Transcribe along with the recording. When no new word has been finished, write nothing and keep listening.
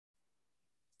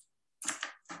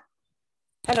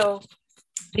Hello,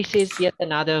 this is yet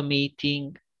another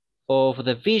meeting of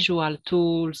the visual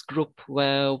tools group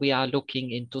where we are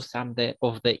looking into some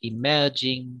of the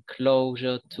emerging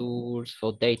Clojure tools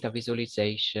for data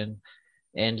visualization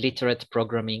and literate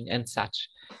programming and such.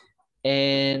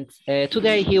 And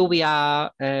today here we are,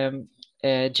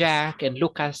 Jack and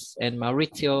Lucas and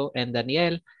Maurizio and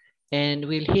Danielle, and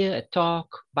we'll hear a talk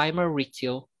by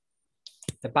Maurizio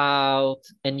about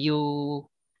a new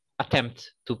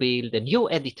attempt to build a new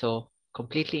editor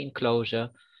completely in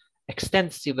Clojure,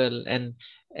 extensible and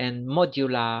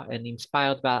modular and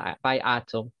inspired by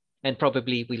Atom, and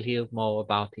probably we'll hear more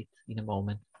about it in a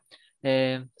moment.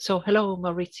 So hello,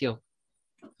 Maurizio.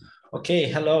 Okay,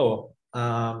 hello.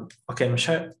 Okay,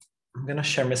 I'm gonna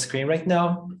share my screen right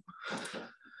now.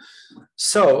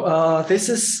 So this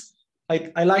is,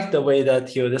 I like the way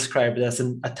that you described it as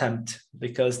an attempt,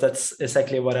 because that's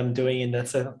exactly what I'm doing, and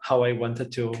that's how I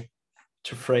wanted to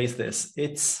phrase this.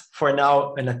 It's for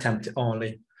now an attempt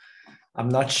only. I'm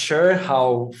not sure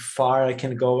how far I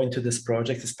can go into this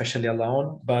project, especially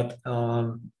alone, but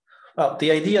well,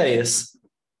 the idea is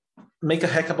make a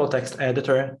hackable text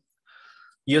editor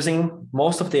using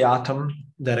most of the Atom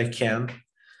that I can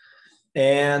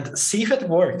and see if it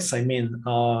works. I mean,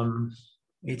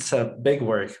 it's a big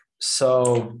work.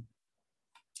 So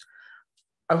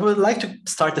I would like to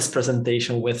start this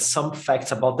presentation with some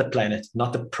facts about the planet,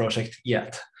 not the project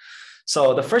yet.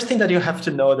 So the first thing that you have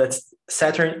to know that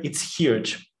Saturn, it's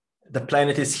huge. The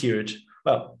planet is huge.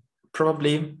 Well,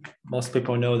 probably most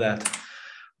people know that.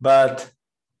 But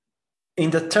in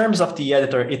the terms of the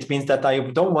editor, it means that I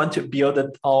don't want to build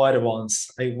it all at once.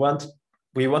 We want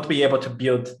to be able to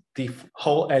build the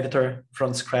whole editor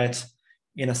from scratch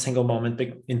in a single moment,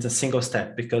 in a single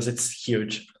step, because it's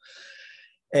huge.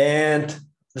 And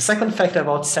the second fact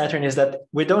about Saturn is that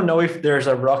we don't know if there's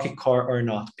a rocky core or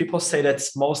not. People say that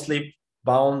it's mostly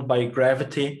bound by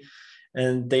gravity,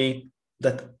 and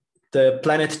that the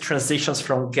planet transitions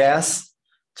from gas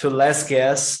to less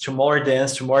gas, to more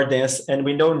dense, and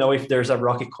we don't know if there's a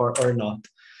rocky core or not.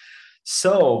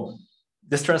 So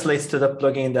this translates to the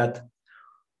plugin that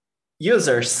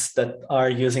users that are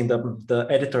using the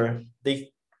editor,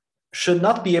 they should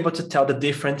not be able to tell the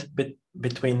difference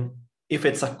between if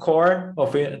it's a core or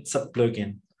if it's a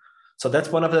plugin. So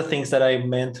that's one of the things that I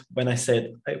meant when I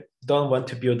said I don't want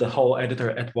to build the whole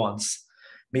editor at once.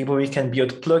 Maybe we can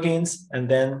build plugins and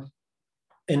then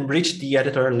enrich the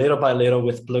editor little by little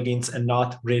with plugins, and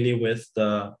not really with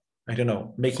the, I don't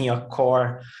know, making a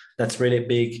core that's really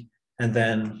big and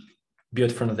then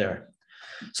build from there.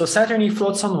 So Saturn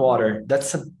floats on water.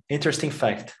 That's an interesting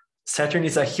fact. Saturn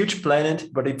is a huge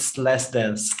planet, but it's less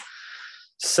dense.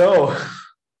 So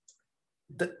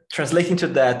translating to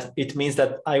that, it means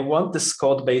that I want this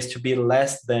code base to be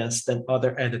less dense than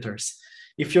other editors.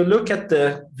 If you look at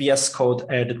the VS Code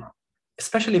edit,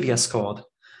 especially VS Code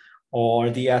or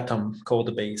the Atom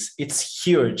code base, it's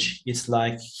huge. It's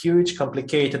like huge,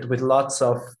 complicated, with lots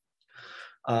of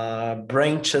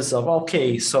branches of,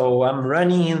 okay, so I'm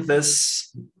running in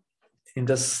this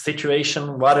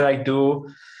situation, what do I do?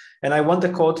 And I want the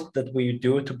code that we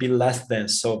do to be less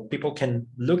dense, so people can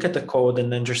look at the code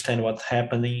and understand what's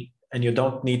happening, and you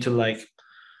don't need to, like,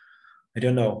 I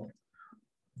don't know,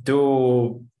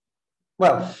 do,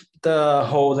 well, the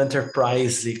whole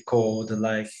enterprise code,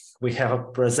 like we have a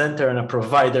presenter and a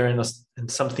provider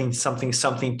and something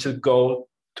to go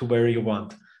to where you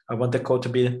want. I want the code to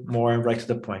be more right to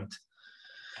the point.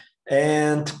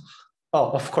 And,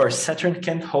 oh, of course, Saturn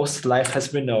can host live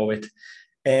as we know it.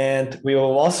 And we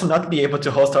will also not be able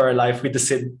to host our live. We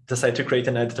decide to create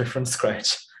an editor from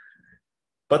scratch.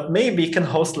 But maybe it can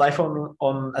host live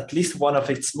on at least one of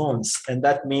its moons. And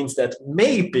that means that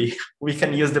maybe we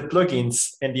can use the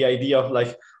plugins and the idea of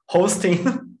like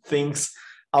hosting things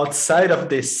outside of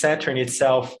the Saturn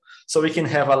itself, so we can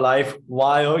have a live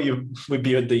while we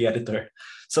build the editor.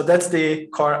 So that's the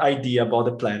core idea about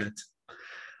the planet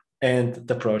and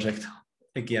the project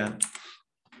again.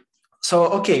 So,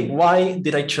 okay, why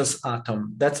did I choose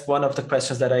Atom? That's one of the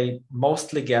questions that I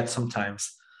mostly get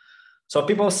sometimes. So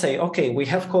people say, okay, we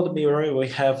have CodeMirror, we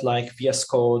have like VS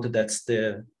Code, that's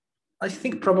I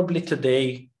think probably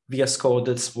today, VS Code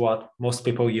is what most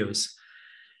people use.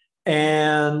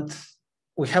 And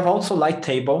we have also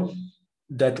Lighttable,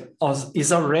 that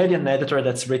is already an editor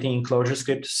that's written in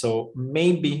ClojureScript, so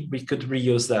maybe we could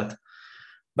reuse that.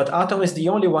 But Atom is the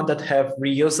only one that have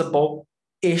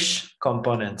reusable-ish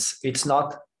components. It's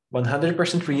not 100%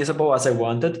 reusable as I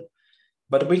wanted,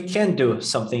 but we can do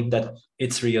something that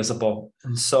it's reusable.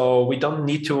 And so we don't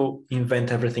need to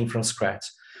invent everything from scratch.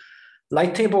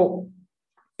 Lighttable,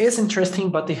 is interesting,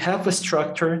 but they have a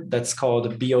structure that's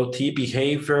called BOT,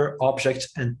 behavior, object,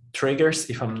 and triggers,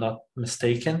 if I'm not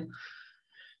mistaken.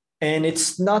 And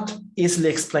it's not easily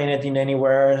explained in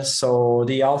anywhere. So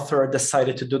the author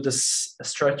decided to do this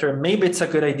structure. Maybe it's a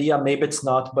good idea, maybe it's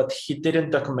not, but he didn't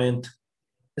document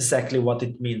exactly what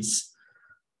it means.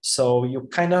 So you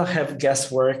kind of have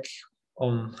guesswork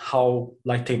on how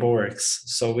light table works.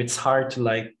 So it's hard to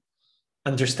like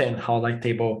understand how light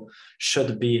table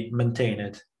should be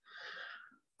maintained.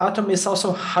 Atom is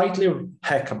also highly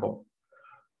hackable,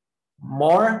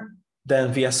 more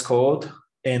than VS Code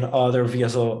and other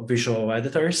visual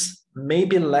editors,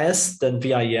 maybe less than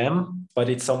VIM, but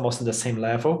it's almost in the same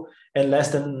level, and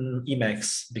less than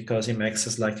Emacs, because Emacs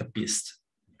is like a beast.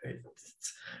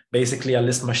 It's basically a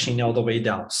list machine all the way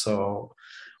down. So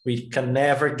we can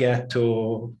never get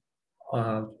to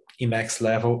Emacs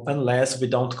level unless we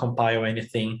don't compile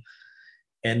anything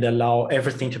and allow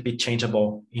everything to be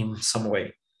changeable in some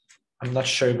way. I'm not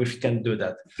sure if we can do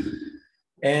that.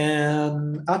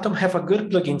 And Atom have a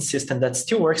good plugin system that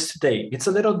still works today. It's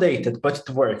a little dated, but it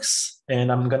works.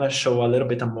 And I'm gonna show a little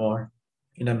bit more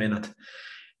in a minute.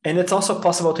 And it's also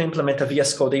possible to implement a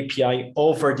VS Code API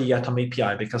over the Atom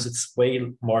API because it's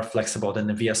way more flexible than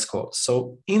the VS Code.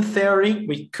 So in theory,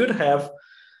 we could have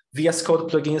VS Code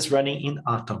plugins running in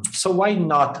Atom. So why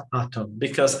not Atom?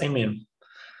 Because I mean,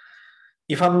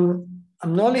 if I'm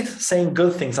not only saying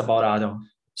good things about Atom,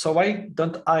 so why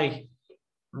don't I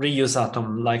reuse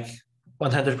Atom like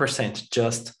 100%,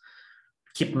 just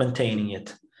keep maintaining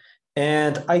it?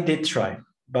 And I did try,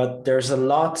 but there's a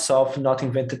lot of not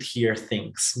invented here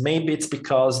things. Maybe it's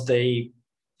because they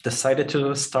decided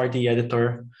to start the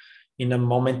editor in a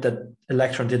moment that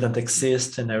Electron didn't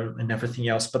exist and everything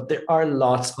else, but there are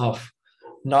lots of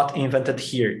not invented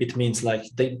here. It means like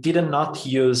they did not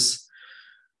use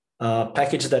a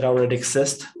package that already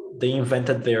exists, they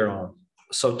invented their own.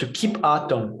 So to keep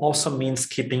Atom also means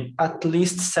keeping at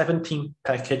least 17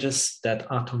 packages that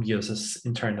Atom uses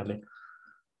internally.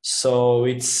 So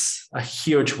it's a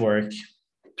huge work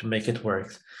to make it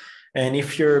work. And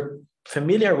if you're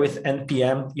familiar with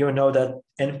NPM, you know that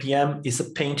NPM is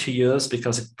a pain to use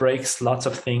because it breaks lots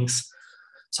of things.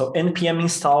 So NPM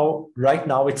install, right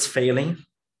now it's failing.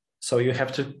 So you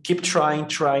have to keep trying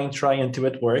until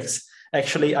it works.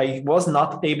 Actually, I was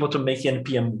not able to make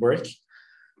NPM work.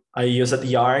 I used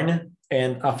Yarn,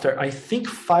 and after I think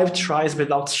 5 tries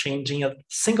without changing a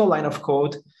single line of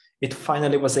code, it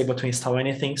finally was able to install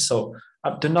anything. So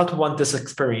I do not want this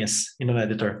experience in an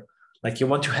editor. Like you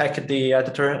want to hack the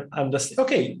editor, I'm just,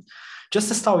 okay, just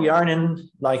install Yarn and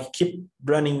like keep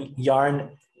running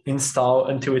Yarn install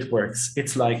until it works.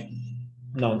 It's like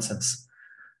nonsense.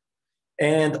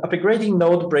 And upgrading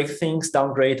node breaks things,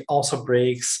 downgrade also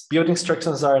breaks. Build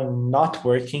instructions are not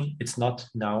working. It's not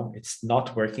now, it's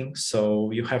not working. So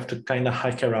you have to kind of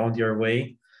hack around your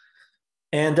way.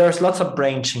 And there's lots of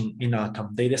branching in Atom.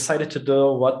 They decided to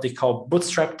do what they call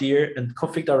bootstrap dir and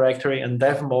config directory and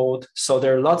dev mode. So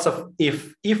there are lots of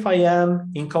if I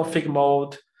am in config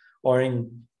mode or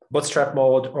in bootstrap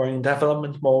mode or in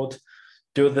development mode,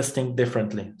 do this thing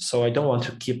differently. So I don't want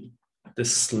to keep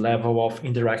this level of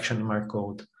indirection in my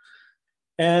code.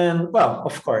 And well,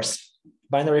 of course,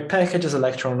 binary packages,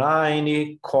 Electron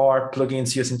 90, core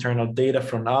plugins use internal data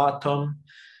from Atom.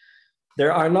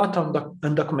 There are a lot of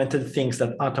undocumented things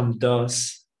that Atom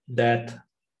does that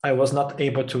I was not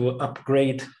able to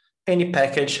upgrade any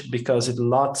package because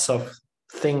lots of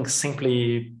things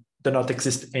simply do not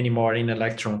exist anymore in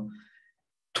Electron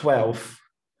 12,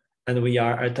 and we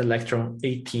are at Electron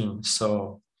 18.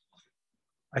 So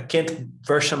I can't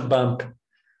version bump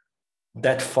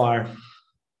that far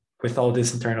with all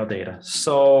this internal data.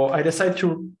 So I decided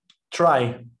to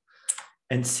try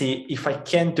and see if I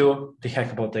can do the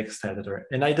hackable text editor.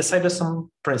 And I decided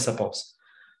some principles.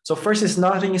 So first is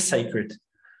nothing is sacred.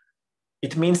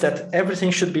 It means that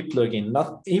everything should be plugin,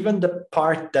 not even the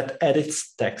part that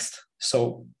edits text.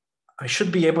 So I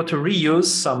should be able to reuse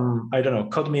some, I don't know,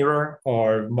 CodeMirror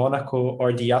or Monaco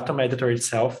or the Atom editor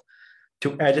itself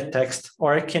to edit text,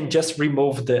 or I can just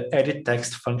remove the edit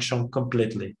text function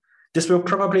completely. This will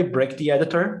probably break the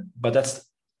editor, but that's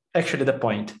actually the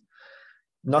point.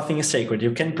 Nothing is sacred.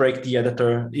 You can break the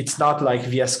editor. It's not like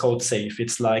VS Code safe.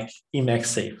 It's like Emacs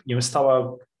safe. You install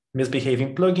a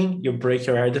misbehaving plugin, you break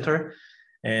your editor,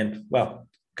 and well,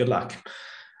 good luck.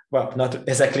 Well, not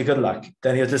exactly good luck.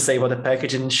 Then you disable the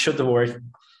package and should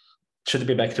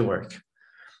be back to work.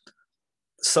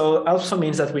 So also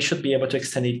means that we should be able to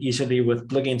extend it easily with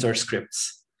plugins or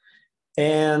scripts.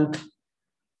 And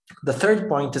the third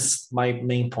point is my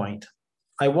main point.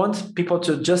 I want people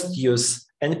to just use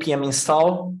npm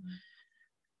install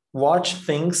watch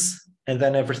things, and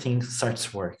then everything starts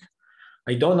to work.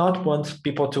 I do not want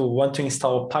people to want to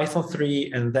install Python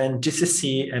 3 and then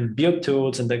GCC and build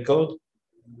tools and then go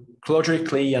Clojure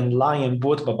CLI and Lion,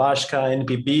 Boot, Babashka,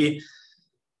 NBB.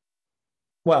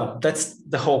 Well, that's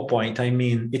the whole point. I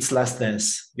mean, it's less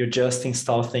dense. You just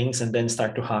install things and then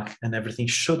start to hack and everything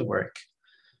should work.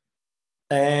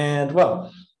 And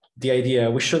well, the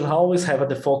idea, we should always have a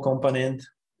default component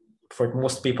for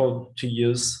most people to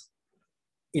use.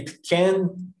 It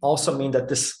can also mean that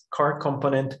this core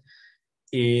component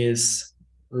is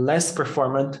less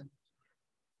performant,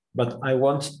 but I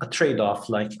want a trade-off.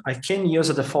 Like I can use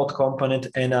a default component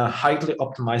and a highly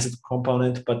optimized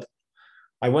component, but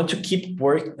I want to keep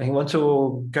work. I want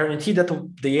to guarantee that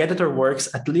the editor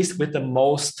works at least with the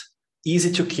most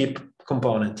easy to keep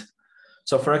component.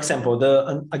 So for example,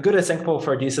 a good example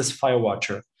for this is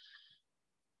FileWatcher.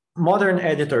 Modern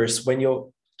editors, when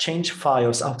you change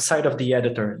files outside of the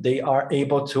editor, they are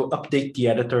able to update the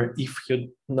editor if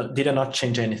you did not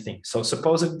change anything. So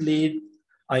supposedly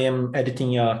I am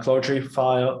editing a Clojure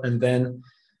file and then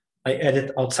I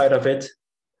edit outside of it.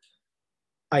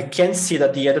 I can see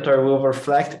that the editor will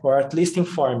reflect or at least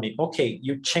inform me, okay,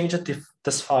 you changed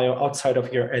this file outside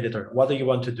of your editor. What do you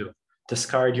want to do?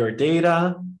 Discard your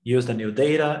data, use the new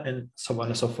data, and so on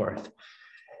and so forth.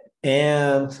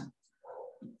 And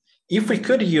if we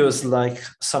could use like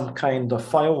some kind of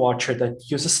file watcher that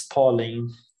uses polling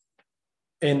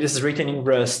and is written in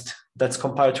Rust that's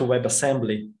compiled to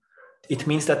WebAssembly, it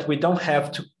means that we don't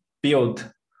have to build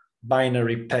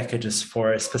binary packages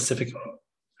for a specific,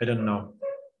 I don't know,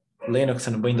 Linux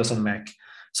and Windows and Mac.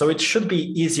 So it should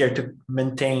be easier to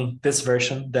maintain this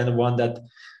version than one that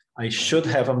I should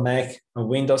have a Mac, a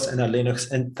Windows, and a Linux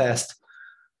and test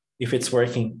if it's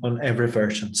working on every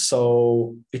version.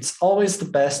 So it's always the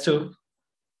best to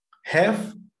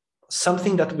have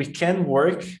something that we can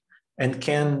work and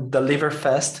can deliver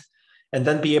fast, and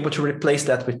then be able to replace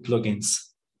that with plugins.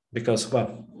 Because,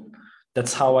 well,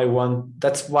 that's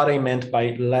what I meant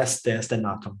by less dense than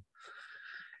Atom.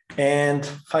 And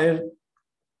the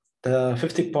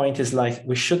 50th point is like,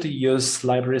 we should use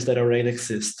libraries that already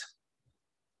exist.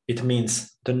 It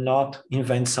means do not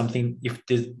invent something if it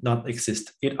did not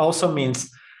exist. It also means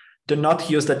do not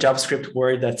use the JavaScript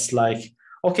word that's like,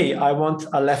 okay, I want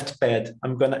a left pad.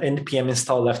 I'm going to npm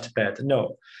install left pad.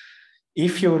 No.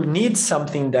 If you need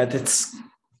something that it's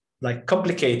like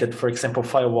complicated, for example,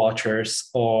 file watchers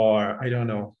or I don't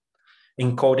know,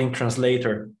 encoding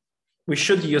translator, we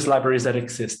should use libraries that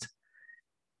exist.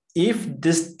 If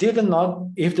these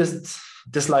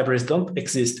libraries don't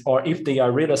exist, or if they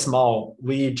are really small,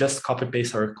 we just copy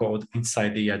paste our code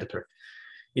inside the editor.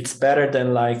 It's better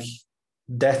than like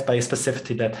death by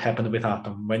specificity that happened with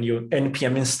Atom, when you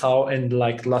npm install and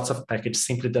like lots of packages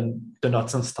simply do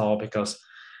not install because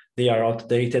they are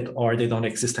outdated or they don't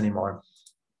exist anymore.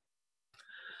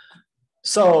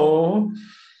 So,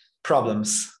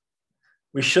 problems.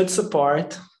 We should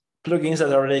support plugins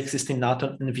that already exist in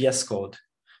Atom and VS Code,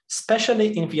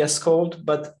 especially in VS Code,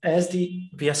 but as the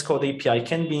VS Code API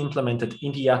can be implemented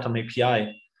in the Atom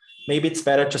API, maybe it's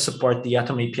better to support the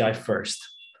Atom API first.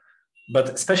 But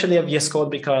especially a VS Code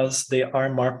because there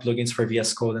are more plugins for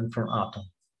VS Code than for Atom.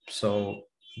 So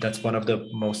that's one of the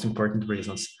most important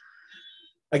reasons.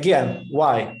 Again,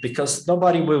 why? Because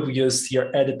nobody will use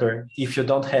your editor if you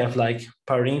don't have like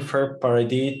Parinfer,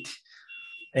 Paradit,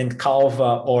 and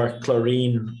Calva or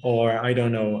Chlorine or I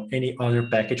don't know, any other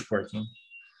package working.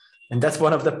 And that's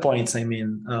one of the points. I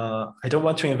mean, I don't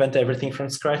want to invent everything from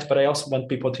scratch, but I also want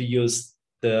people to use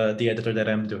the editor that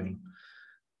I'm doing.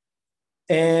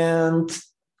 And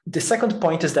the second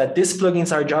point is that these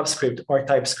plugins are JavaScript or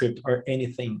TypeScript or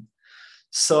anything.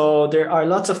 So there are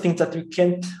lots of things that we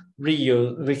can't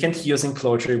reuse, we can't use in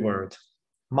Clojure world.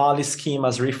 Mali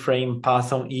schemas, reframe,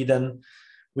 Python, Eden.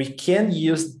 We can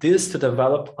use this to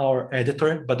develop our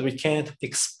editor, but we can't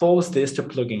expose this to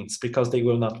plugins because they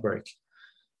will not work.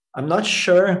 I'm not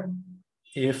sure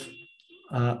if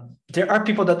there are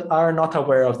people that are not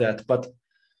aware of that, but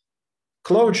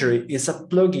Clojure is a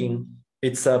plugin.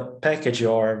 It's a package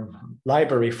or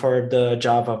library for the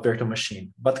Java virtual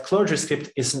machine, but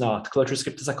ClojureScript is not.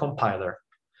 ClojureScript is a compiler.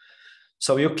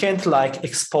 So you can't like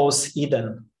expose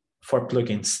Eden for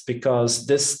plugins because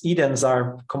these Edens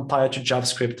are compiled to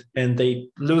JavaScript and they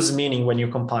lose meaning when you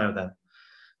compile them.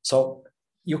 So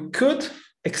you could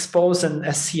expose an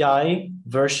SCI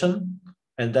version,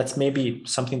 and that's maybe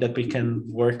something that we can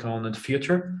work on in the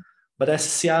future, but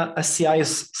SCI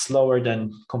is slower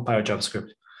than compiled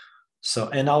JavaScript. So,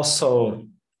 and also,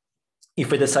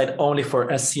 if we decide only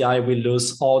for SCI, we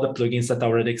lose all the plugins that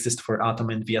already exist for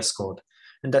Atom and VS Code.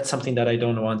 And that's something that I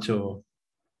don't want to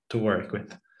work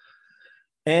with.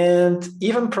 And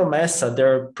even Promessa,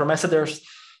 there's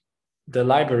the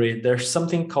library, there's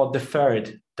something called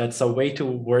deferred. That's a way to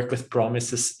work with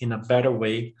promises in a better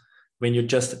way when you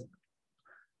just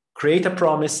create a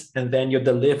promise and then you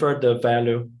deliver the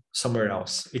value somewhere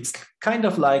else. It's kind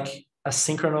of like a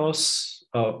synchronous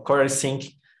core sync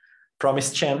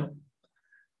promise chain.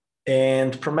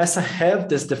 And Promessa have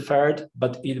this deferred,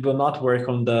 but it will not work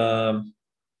on the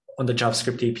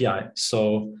JavaScript API.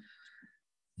 So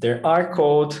there are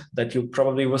code that you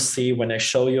probably will see when I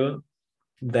show you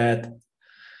that,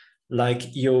 like,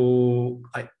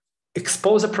 I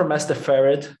expose a promise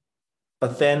deferred,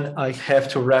 but then I have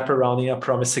to wrap around in a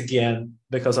promise again,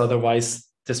 because otherwise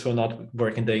this will not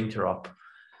work in the interop.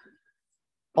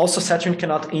 Also, Saturn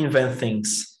cannot invent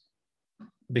things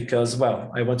because,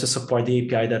 well, I want to support the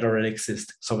API that already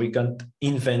exists. So we can't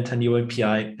invent a new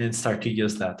API and start to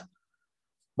use that.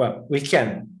 Well, we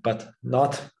can, but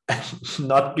not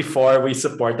before we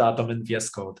support Atom and VS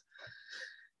Code.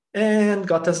 And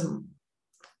got us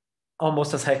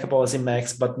almost as hackable as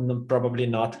Emacs, but probably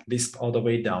not Lisp all the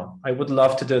way down. I would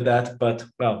love to do that, but,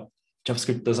 well,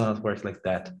 JavaScript does not work like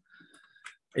that.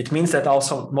 It means that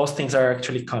also most things are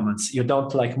actually comments. You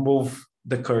don't like move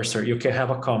the cursor. You can have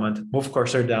a comment, move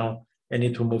cursor down, and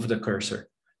it will move the cursor.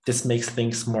 This makes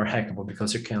things more hackable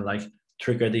because you can like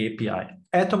trigger the API.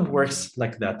 Atom works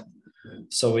like that.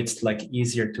 So it's like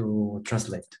easier to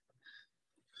translate.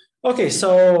 Okay,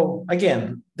 so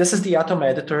again, this is the Atom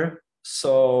editor.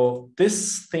 So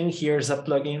this thing here is a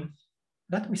plugin.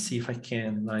 Let me see if I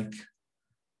can like,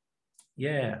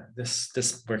 yeah, this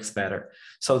works better.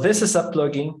 So this is a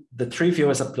plugin. The tree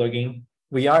view is a plugin.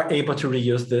 We are able to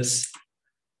reuse this.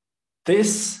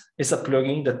 This is a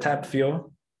plugin, the tab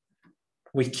view.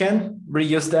 We can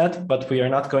reuse that, but we are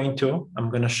not going to. I'm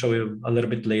going to show you a little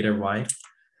bit later why.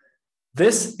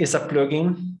 This is a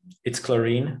plugin. It's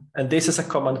Chlorine. And this is a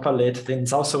command palette. Then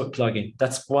it's also a plugin.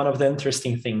 That's one of the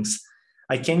interesting things.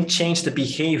 I can change the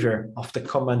behavior of the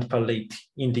command palette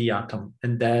in the Atom.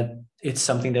 And that it's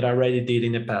something that I already did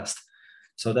in the past.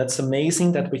 So that's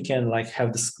amazing that we can like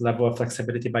have this level of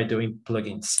flexibility by doing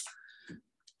plugins.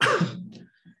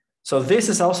 So this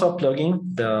is also a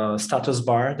plugin, the status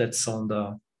bar that's on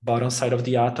the bottom side of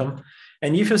the Atom.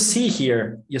 And if you see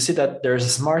here, you see that there's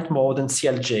smart mode and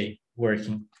CLJ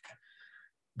working.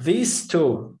 These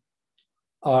two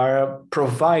are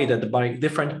provided by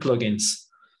different plugins.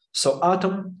 So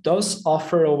Atom does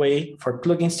offer a way for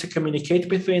plugins to communicate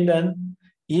between them,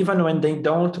 even when they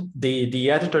don't, the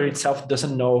editor itself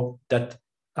doesn't know that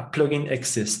a plugin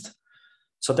exists.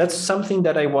 So that's something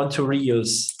that I want to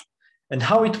reuse. And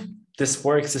how this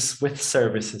works is with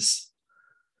services.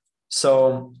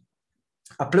 So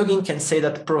a plugin can say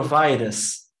that provide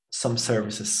us some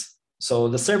services. So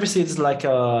the service is like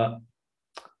a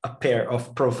pair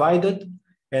of provided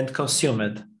and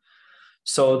consumed.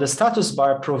 So the status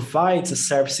bar provides a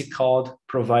service called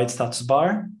provide status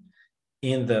bar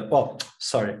in the, oh,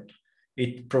 sorry.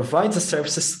 It provides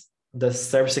the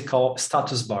service called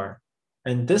status bar.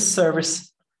 And this service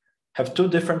have two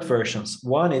different versions.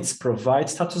 One is provide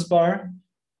status bar,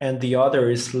 and the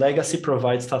other is legacy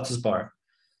provide status bar.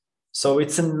 So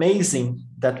it's amazing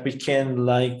that we can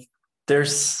like,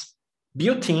 there's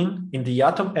built-in the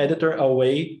Atom editor a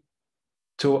way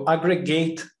to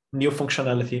aggregate new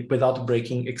functionality without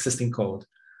breaking existing code.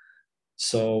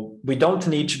 So we don't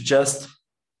need to just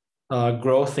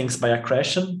grow things by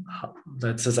accretion.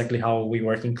 That's exactly how we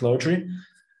work in Clojure.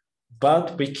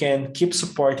 But we can keep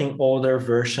supporting older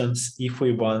versions if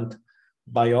we want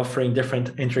by offering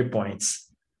different entry points.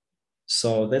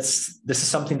 So this is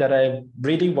something that I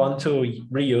really want to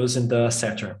reuse in the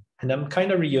Saturn, and I'm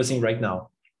kind of reusing right now.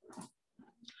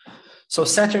 So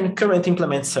Saturn currently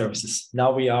implements services.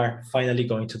 Now we are finally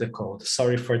going to the code.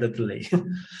 Sorry for the delay.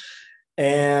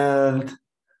 And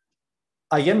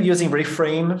I am using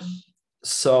reframe.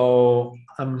 So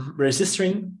I'm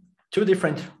registering two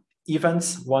different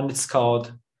events. One is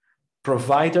called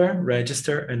provider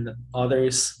register and the other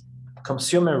is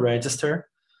consumer register.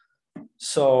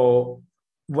 So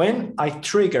when I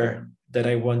trigger that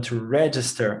I want to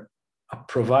register a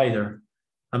provider,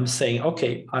 I'm saying,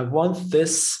 okay, I want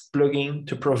this plugin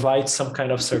to provide some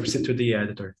kind of service to the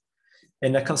editor.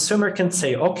 And a consumer can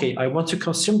say, okay, I want to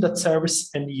consume that service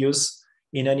and use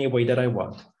in any way that I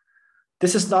want.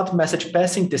 This is not message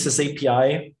passing, this is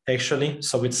API actually.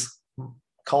 So it's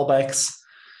callbacks.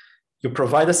 You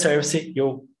provide a service,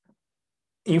 you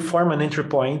inform an entry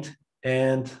point,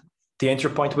 and the entry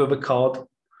point will be called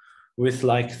with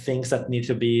like things that need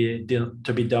to be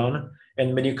done.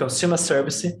 And when you consume a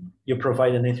service, you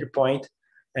provide an entry point,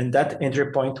 and that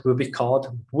entry point will be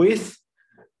called with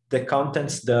the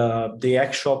contents, the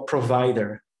actual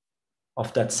provider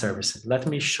of that service. Let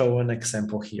me show an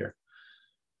example here.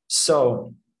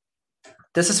 So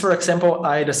this is, for example,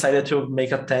 I decided to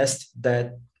make a test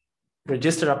that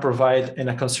register a provide and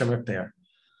a consumer pair.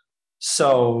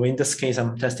 So in this case,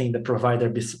 I'm testing the provider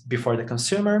before the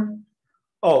consumer.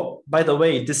 Oh, by the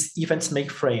way, this events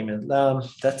make frame.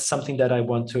 That's something that I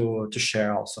want to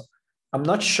share also. I'm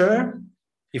not sure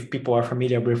if people are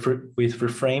familiar with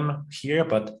reframe here,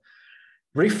 but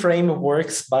reframe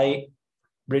works by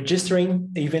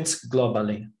registering events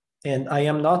globally. And I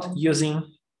am not using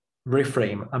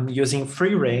reframe. I'm using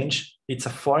free range. It's a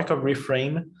fork of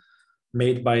reframe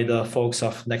made by the folks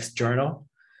of Next Journal.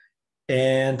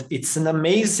 And it's an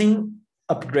amazing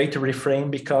upgrade to reframe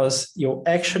because you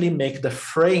actually make the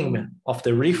frame of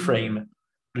the reframe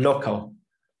local.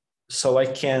 So I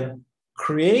can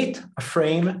create a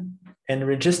frame and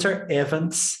register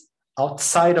events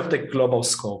outside of the global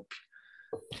scope.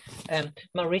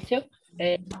 Maurizio,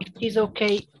 if it is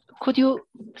okay, could you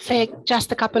say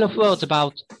just a couple of words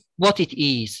about what it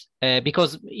is?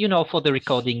 Because, you know, for the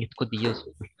recording, it could be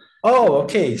useful. Oh,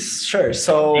 okay, sure.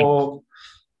 So,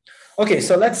 okay,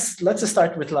 so let's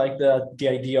start with like the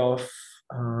idea of,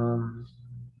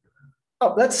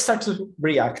 let's start with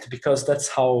React because that's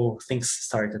how things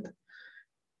started.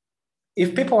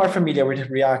 If people are familiar with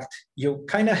React, you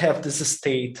kind of have this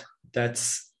state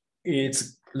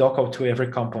it's local to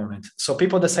every component. So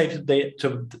people decided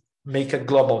to make a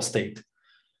global state.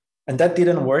 And that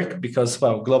didn't work because,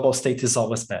 well, global state is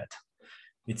always bad.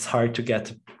 It's hard to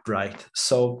get right.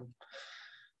 So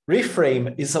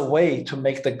reframe is a way to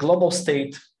make the global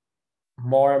state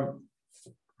more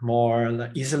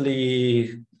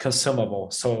easily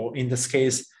consumable. So in this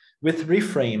case, with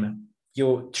reframe,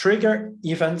 you trigger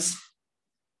events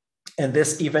and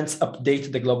these events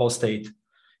update the global state.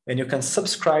 And you can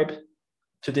subscribe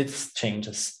to these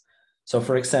changes. So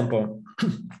for example,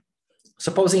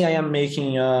 supposing I am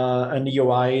making an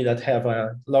UI that have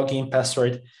a login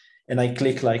password and I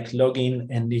click like login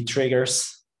and it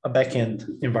triggers a backend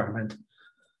environment.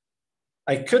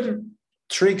 I could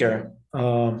trigger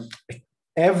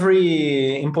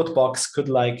every input box could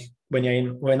like,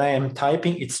 when I am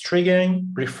typing, it's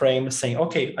triggering reframe saying,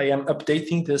 okay, I am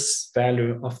updating this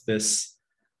value of this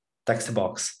text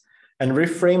box. And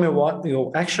reframe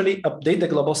will actually update the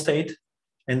global state.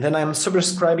 And then I'm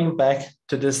subscribing back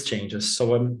to these changes.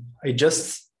 So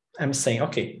I'm saying,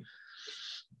 okay,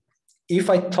 if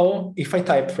I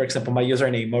type, for example, my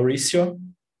username, Maurício,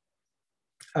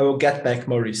 I will get back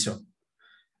Maurício.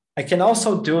 I can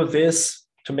also do this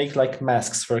to make like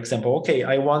masks, for example. Okay,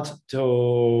 I want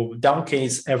to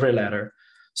downcase every letter.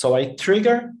 So I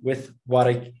trigger with what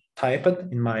I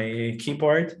typed in my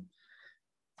keyboard,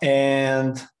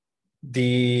 and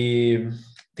the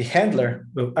handler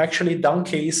will actually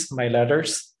downcase my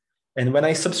letters. And when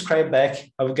I subscribe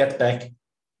back, I will get back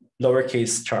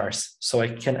lowercase chars. So I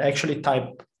can actually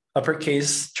type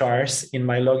uppercase chars in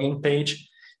my login page,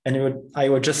 and I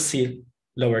would just see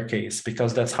lowercase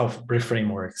because that's how reframe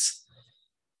works.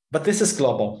 But this is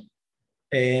global,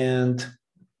 and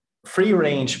free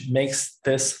range makes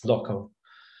this local.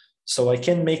 So I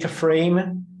can make a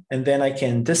frame, and then I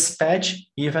can dispatch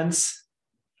events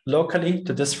locally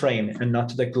to this frame and not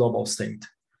to the global state.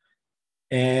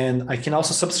 And I can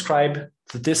also subscribe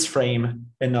to this frame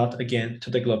and not again to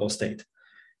the global state.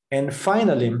 And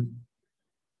finally,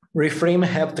 reframe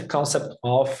have the concept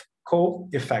of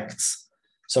co-effects.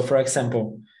 So for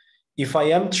example, if I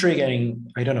am triggering,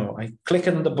 I don't know, I click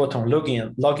on the button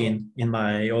login in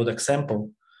my old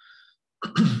example.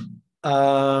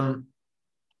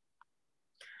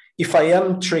 If I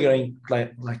am triggering,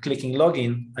 like clicking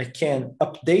login, I can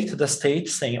update the state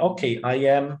saying, okay, I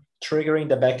am triggering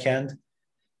the backend.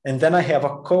 And then I have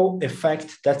a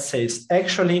co-effect that says,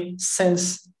 actually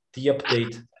sends the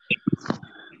update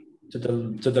to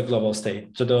the global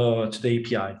state, to the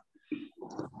API.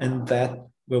 And that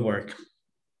will work.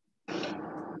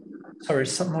 Sorry,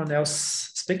 someone else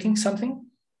speaking something?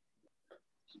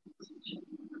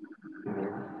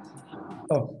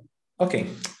 Oh, okay.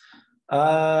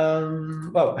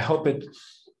 Well, I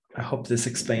hope this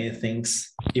explains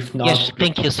things. If not, yes,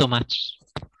 thank you so much.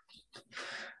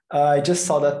 I just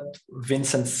saw that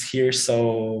Vincent's here,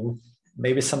 so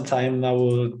maybe sometime I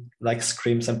will like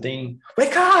scream something,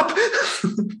 wake up!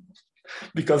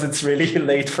 Because it's really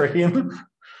late for him.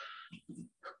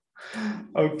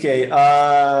 Okay,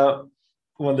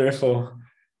 wonderful.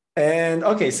 And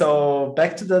okay, so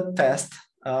back to the test.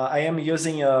 I am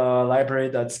using a library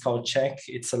that's called Check.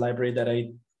 It's a library that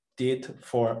I did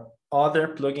for other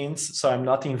plugins. So I'm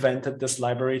not invented this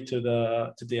library to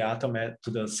the Atom,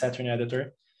 to the Saturn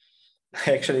editor.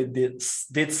 I actually did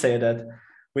say that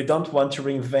we don't want to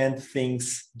reinvent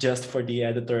things just for the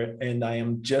editor, and I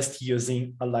am just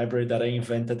using a library that I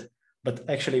invented, but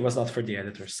actually it was not for the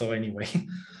editor. So anyway,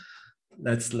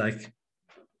 let's like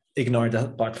ignore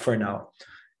that part for now.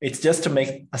 It's just to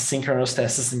make asynchronous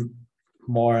tests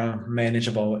more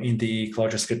manageable in the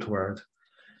Clojure script world.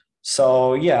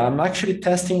 So yeah, I'm actually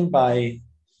testing by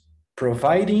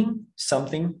providing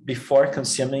something before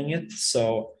consuming it.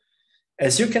 So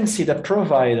as you can see, the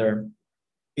provider,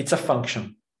 it's a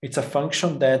function. It's a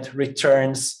function that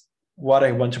returns what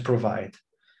I want to provide.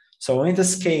 So in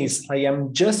this case, I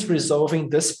am just resolving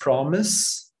this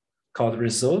promise called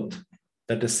result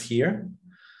that is here.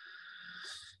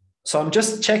 So I'm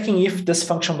just checking if this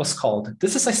function was called.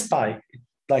 This is a spy,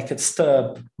 like it's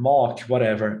stub, mock,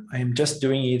 whatever. I'm just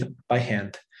doing it by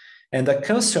hand. And the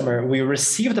consumer will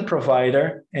receive the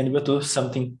provider and will do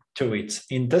something to it.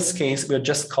 In this case, we'll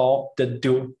just call the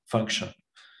do function.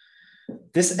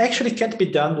 This actually can't be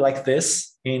done like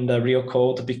this in the real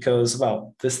code because,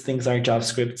 well, these things are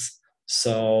JavaScripts.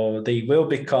 So they will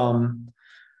become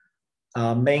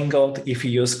mangled if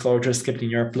you use Clojure script in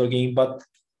your plugin, but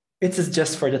it is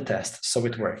just for the test, so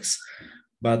it works.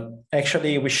 But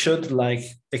actually, we should like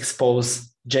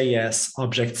expose JS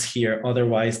objects here.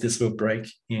 Otherwise, this will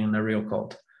break in the real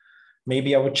code.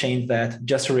 Maybe I would change that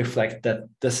just to reflect that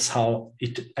this is how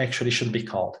it actually should be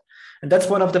called. And that's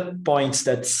one of the points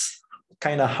that's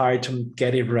kind of hard to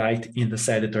get it right in this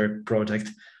editor project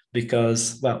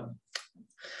because, well,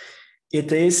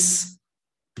 it is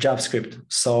JavaScript.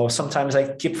 So sometimes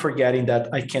I keep forgetting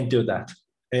that I can't do that.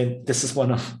 And this is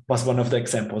was one of the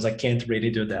examples. I can't really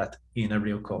do that in a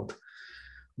real code.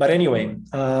 But anyway,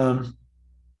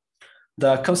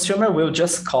 the consumer will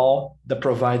just call the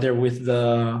provider with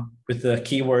the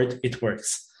keyword it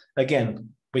works.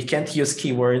 Again, we can't use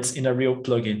keywords in a real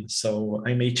plugin, so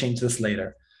I may change this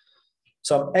later.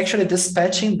 So I'm actually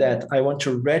dispatching that I want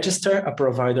to register a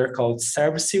provider called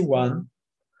service1.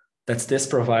 That's this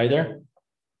provider,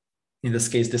 in this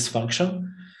case, this function.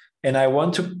 And I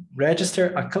want to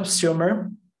register a consumer,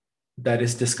 that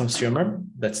is this consumer,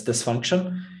 that's this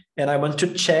function. And I want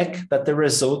to check that the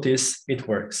result is it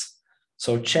works.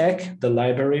 So check the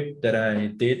library that I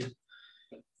did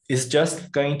is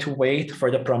just going to wait for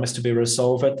the promise to be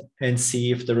resolved and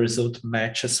see if the result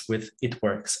matches with it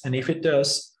works. And if it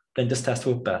does, then this test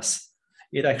will pass.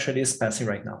 It actually is passing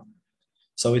right now.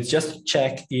 So it's just to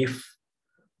check if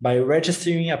by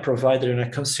registering a provider and a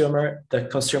consumer, the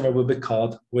consumer will be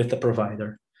called with the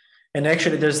provider. And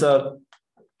actually there's a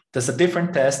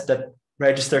different test that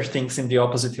registers things in the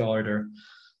opposite order,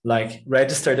 like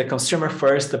register the consumer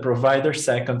first, the provider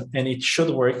second, and it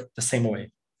should work the same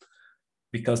way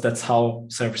because that's how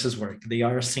services work. They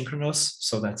are asynchronous,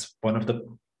 so that's one of the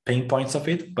pain points of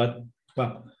it, but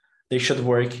well, they should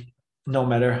work no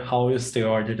matter how is the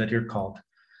order that you're called.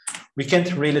 We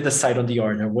can't really decide on the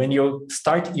order. When you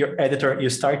start your editor, you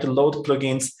start to load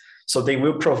plugins, so they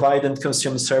will provide and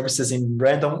consume services in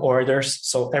random orders.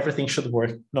 So everything should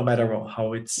work no matter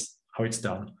how it's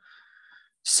done.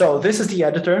 So this is the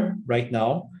editor right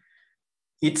now.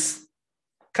 It's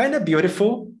kind of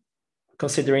beautiful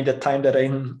considering the time that I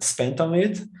spent on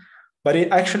it, but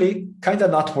it actually kind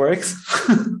of not works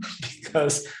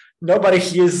because nobody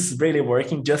here is really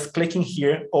working. Just clicking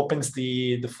here opens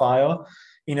the file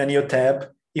in a new tab.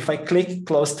 If I click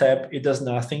close tab, it does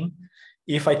nothing.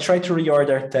 If I try to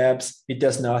reorder tabs, it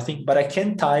does nothing, but I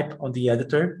can type on the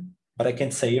editor, but I can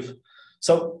save.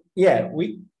 So yeah,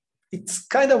 it's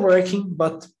kind of working,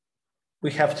 but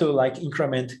we have to like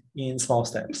increment in small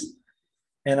steps.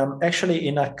 And I'm actually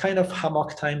in a kind of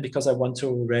hammock time because I want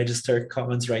to register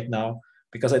comments right now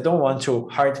because I don't want to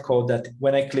hard code that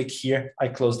when I click here, I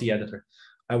close the editor.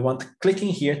 I want clicking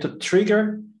here to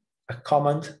trigger a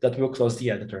comment that will close the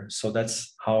editor. So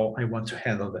that's how I want to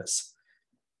handle this.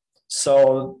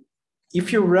 So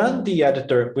if you run the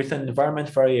editor with an environment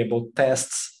variable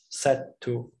tests set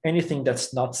to anything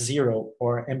that's not 0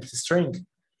 or empty string,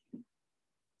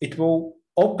 it will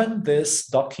open this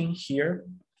docking here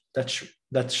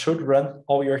that should run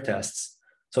all your tests.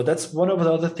 So that's one of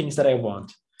the other things that I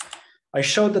want. I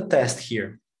showed the test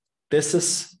here. This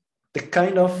is the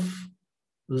kind of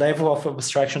level of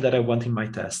abstraction that I want in my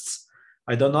tests.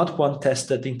 I do not want tests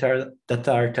that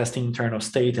are testing internal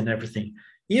state and everything.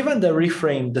 Even the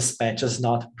reframe dispatch is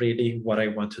not really what I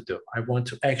want to do. I want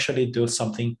to actually do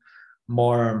something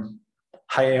more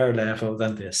higher level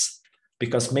than this,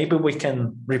 because maybe we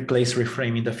can replace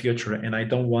reframe in the future, and I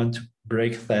don't want to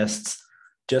break tests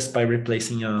just by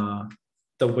replacing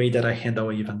the way that I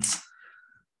handle events.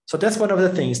 So that's one of the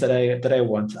things that I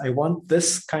want. I want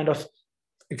this kind of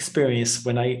experience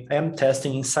when I am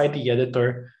testing inside the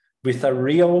editor with a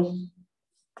real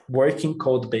working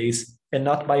code base and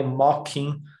not by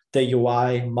mocking the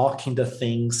UI, mocking the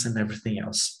things and everything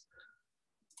else.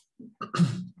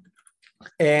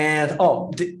 And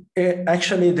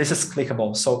actually this is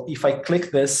clickable. So if I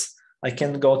click this, I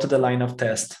can go to the line of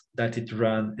test that it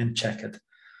ran and check it.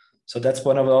 So that's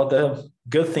one of all the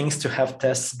good things to have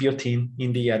tests built in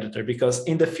the editor, because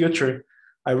in the future,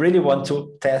 I really want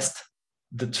to test,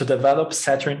 to develop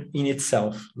Saturn in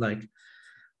itself. Like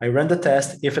I run the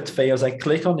test, if it fails, I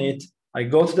click on it, I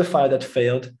go to the file that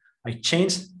failed, I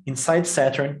change inside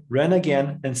Saturn, run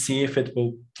again, and see if it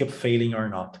will keep failing or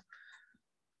not.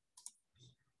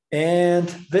 And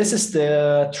this is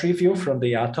the tree view from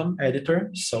the Atom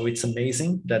editor. So it's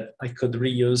amazing that I could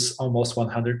reuse almost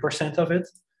 100% of it.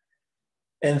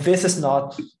 And this is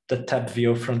not the tab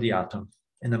view from the Atom.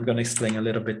 And I'm going to explain a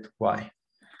little bit why.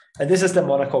 And this is the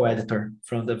Monaco editor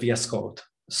from the VS Code.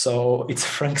 So it's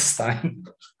Frankenstein.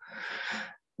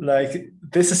 Like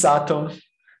this is Atom.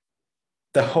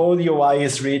 The whole UI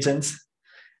is regions.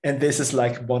 And this is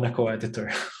like Monaco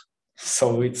editor.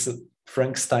 So it's a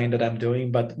Frankenstein that I'm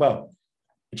doing, but well,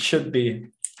 it should be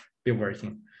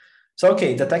working. So,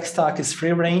 okay, the tech stack is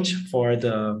free range for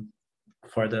the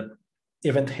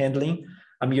event handling.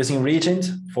 I'm using Regent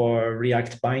for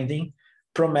React binding,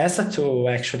 Promessa to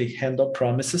actually handle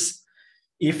promises.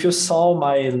 If you saw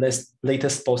my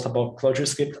latest post about Clojure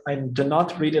script, I do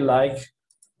not really like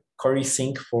query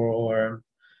sync for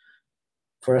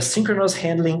asynchronous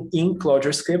handling in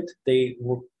Clojure script.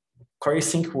 Query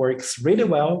sync works really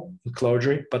well in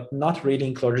Clojure, but not really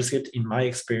in Clojure script in my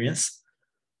experience.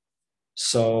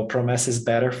 So Promessa is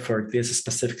better for this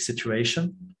specific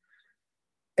situation.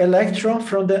 Electron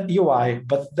from the UI,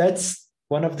 but that's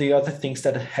one of the other things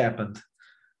that happened.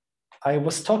 I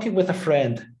was talking with a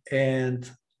friend and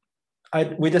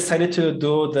we decided to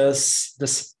do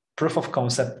this proof of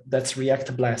concept that's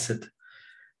React Blessed.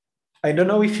 I don't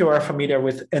know if you are familiar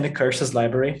with Anycurses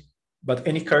library, but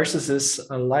Anycurses is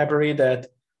a library that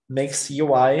makes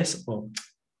UIs, well,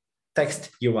 text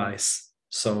UIs.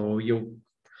 So you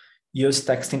use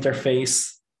text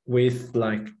interface with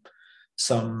like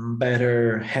some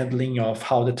better handling of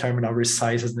how the terminal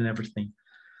resizes and everything.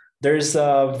 There's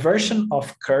a version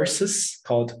of Curses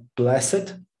called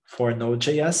Blessed for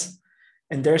Node.js,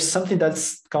 and there's something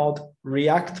that's called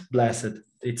React Blessed.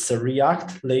 It's a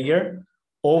React layer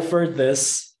over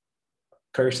this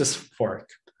Curses fork.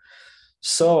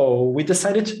 So we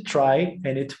decided to try,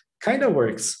 and it kind of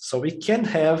works. So we can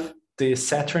have the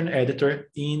Saturn editor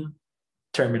in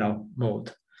terminal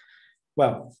mode.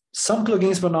 Well, some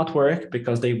plugins will not work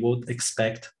because they would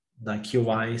expect like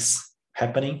UIs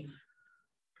happening,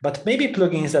 but maybe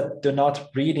plugins that do not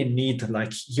really need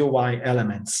like UI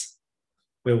elements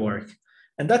will work.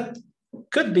 And that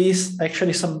could be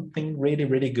actually something really,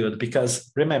 really good,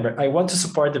 because remember, I want to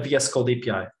support the VS Code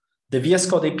API. The VS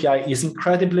Code API is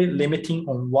incredibly limiting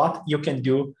on what you can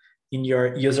do in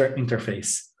your user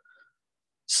interface.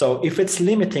 So if it's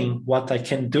limiting what I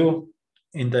can do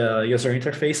in the user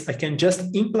interface, I can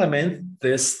just implement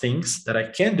these things that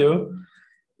I can do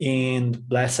in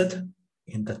Blessed,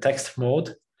 in the text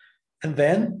mode, and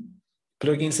then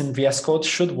plugins in VS Code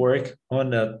should work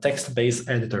on a text-based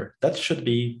editor. That should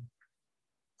be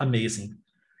amazing.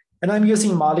 And I'm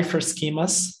using Mali for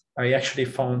schemas. I actually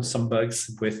found some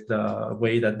bugs with the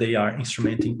way that they are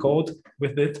instrumenting code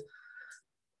with it.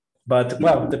 But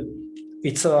well,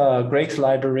 it's a great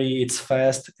library, it's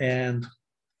fast, and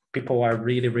people are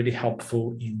really, really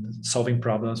helpful in solving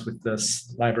problems with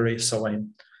this library. So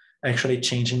I'm actually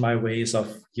changing my ways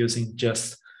of using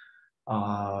just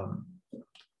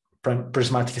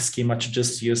prismatic schema to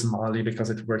just use Mali because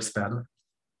it works better.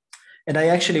 And I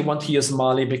actually want to use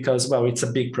Mali because, well, it's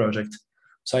a big project.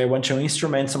 So I want to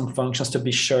instrument some functions to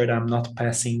be sure that I'm not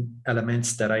passing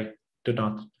elements that I do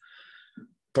not.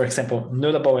 For example,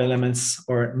 nullable elements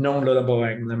or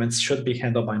non-nullable elements should be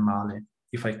handled by Mali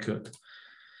if I could.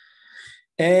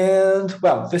 And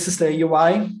well, this is the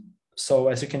UI. So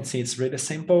as you can see, it's really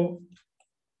simple.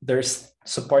 There's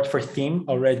support for theme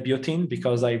already built in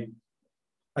because I,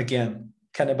 again,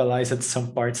 cannibalized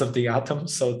some parts of the Atom.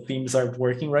 So themes are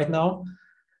working right now.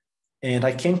 And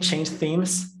I can change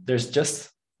themes. There's just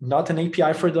not an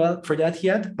API for that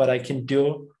yet, but I can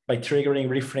do by triggering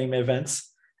reframe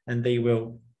events and they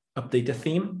will update the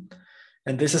theme.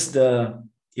 And this is the,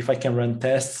 if I can run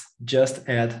tests, just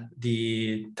add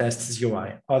the tests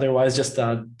UI. Otherwise, just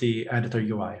add the editor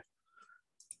UI.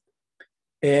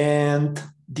 And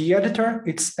the editor,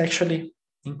 it's actually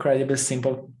incredibly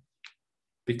simple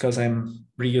because I'm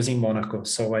reusing Monaco.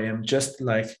 So I am just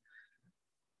like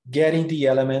getting the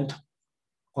element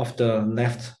of the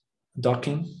left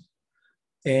docking.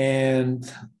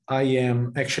 And I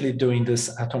am actually doing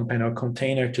this atom panel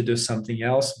container to do something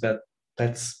else, but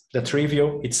that's the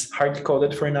trivial. It's hard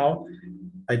coded for now.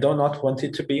 I do not want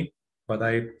it to be, but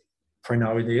for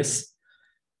now it is.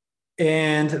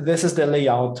 And this is the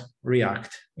layout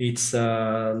React. It's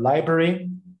a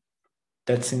library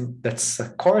that's a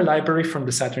core library from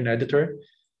the Saturn editor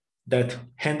that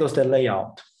handles the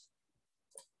layout.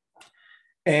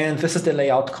 And this is the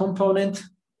layout component.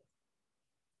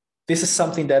 This is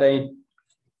something that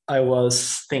I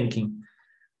was thinking.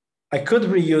 I could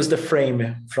reuse the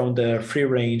frame from the free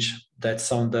range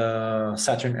that's on the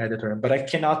Saturn editor, but I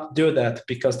cannot do that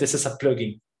because this is a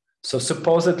plugin. So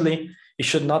supposedly it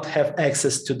should not have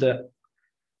access to the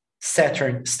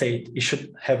Saturn state. It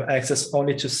should have access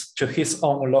only to his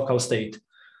own local state.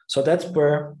 So that's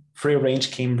where free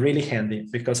range came really handy,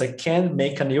 because I can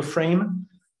make a new frame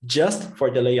just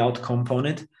for the layout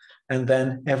component, and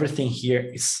then everything here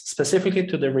is specifically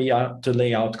to the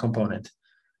layout component.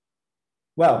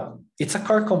 Well, it's a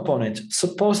core component.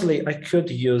 Supposedly I could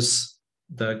use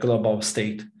the global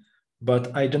state,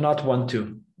 but I do not want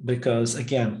to, because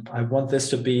again, I want this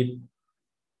to be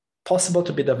possible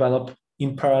to be developed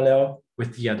in parallel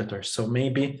with the editor. So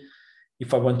maybe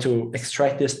if I want to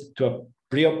extract this to a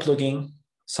real plugin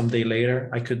someday later,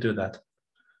 I could do that.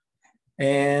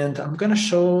 And I'm gonna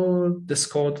show this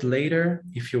code later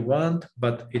if you want,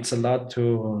 but it's a lot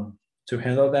to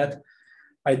handle that.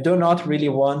 I do not really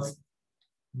want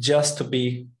just to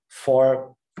be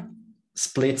 4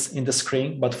 splits in the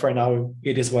screen, but for now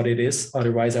it is what it is.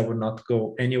 Otherwise I would not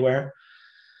go anywhere.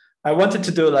 I wanted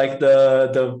to do like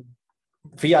the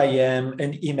VIM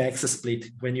and Emacs split,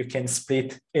 when you can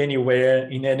split anywhere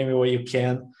in any way you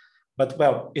can, but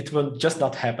well, it will just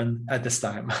not happen at this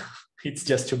time. It's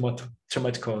just too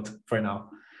much code for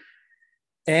now.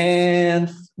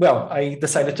 And well, I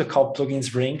decided to call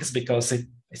plugins rings because it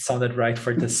sounded right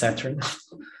for the Saturn.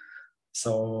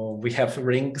 So we have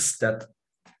rings that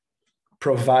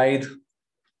provide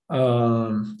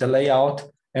the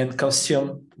layout and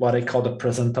consume what I call the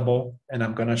presentable. And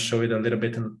I'm gonna show it a little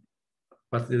bit in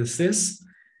what this is.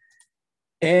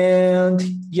 And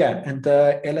yeah, and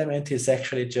the element is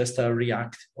actually just a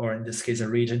React, or in this case, a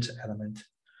regent element.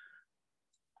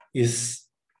 Is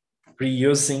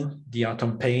reusing the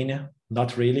atom pane.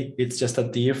 Not really, it's just a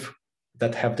div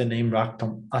that have the name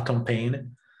atom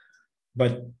pane.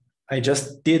 But I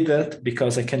just did that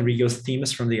because I can reuse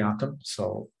themes from the atom.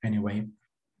 So anyway,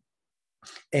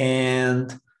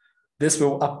 and this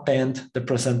will append the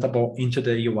presentable into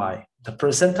the UI. The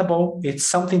presentable, it's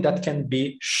something that can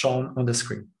be shown on the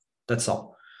screen. That's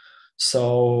all.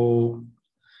 So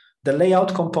the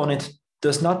layout component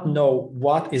does not know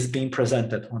what is being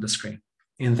presented on the screen.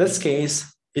 In this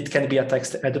case, it can be a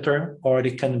text editor, or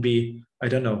it can be, I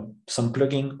don't know, some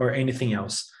plugin or anything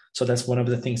else. So that's one of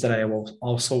the things that I will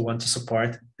also want to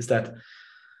support, is that,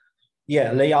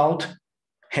 yeah, layout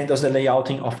handles the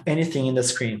layouting of anything in the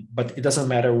screen, but it doesn't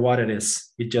matter what it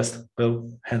is. It just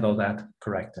will handle that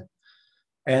correctly.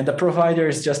 And the provider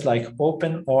is just like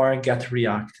open or get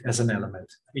React as an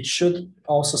element. It should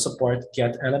also support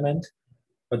get element,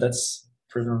 but that's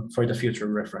for the future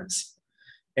reference.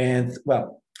 And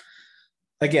well,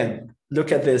 again, look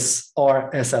at this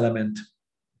or as element.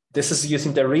 This is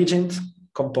using the regent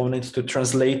component to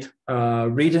translate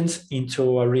regent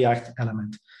into a React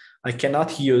element. I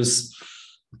cannot really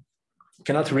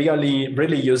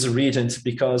use regent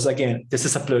because, again, this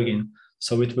is a plugin.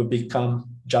 So it will become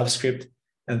JavaScript,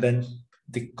 and then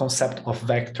the concept of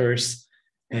vectors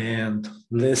and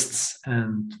lists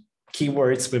and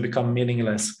keywords will become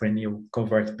meaningless when you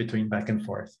convert between back and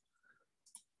forth.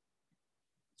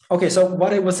 Okay, so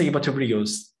what I was able to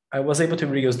reuse? I was able to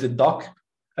reuse the doc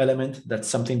element. That's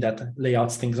something that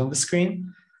layouts things on the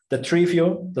screen. The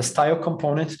trivial, the style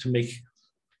component to make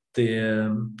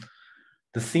the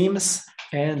themes,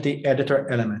 and the editor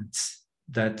elements.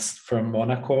 That's from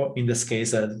Monaco. In this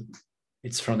case,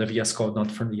 it's from the VS Code,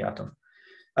 not from the Atom.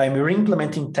 I'm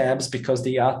re-implementing tabs because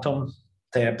the Atom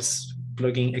tabs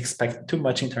plugin expect too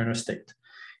much internal state.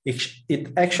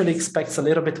 It actually expects a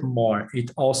little bit more.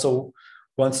 It also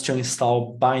wants to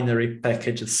install binary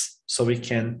packages so we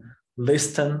can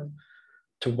listen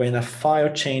to when a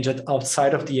file changed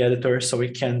outside of the editor, so we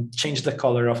can change the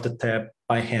color of the tab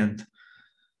by hand.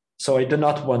 So I do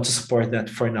not want to support that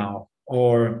for now,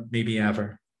 or maybe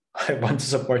ever. I want to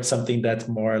support something that's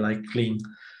more like clean.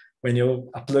 When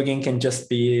a plugin can just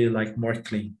be like more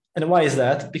clean. And why is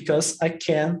that? Because I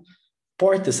can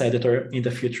port this editor in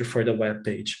the future for the web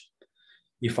page.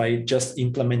 If I just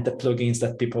implement the plugins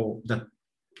that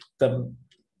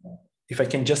if I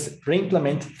can just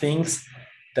re-implement things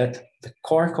that the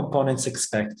core components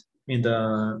expect in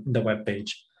the web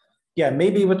page. Yeah,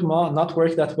 maybe it would not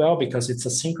work that well because it's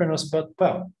asynchronous, but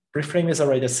well, reframe is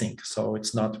already async, so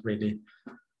it's not really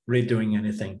redoing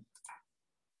anything.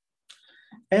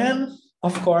 And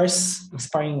of course,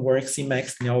 inspiring works,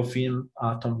 Emacs, Neovim,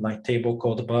 Atom, Lighttable,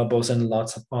 Code Bubbles, and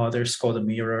lots of others. Code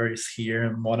Mirror is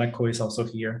here, Monaco is also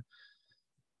here.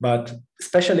 But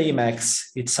especially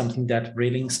Emacs, it's something that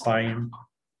really inspiring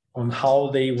on how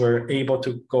they were able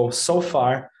to go so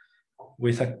far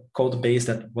with a code base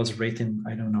that was written,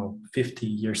 I don't know, 50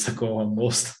 years ago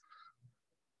almost.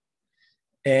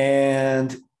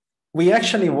 And we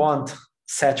actually want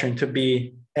Saturn to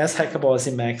be as hackable as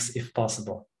Emacs if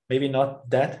possible. Maybe not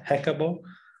that hackable,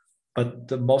 but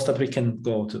the most that we can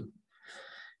go to.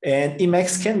 And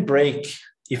Emacs can break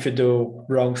if you do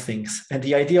wrong things. And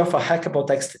the idea of a hackable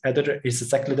text editor is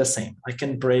exactly the same. I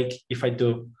can break if I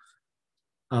do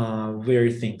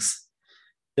weird things.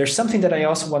 There's something that I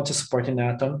also want to support in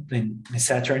Atom, in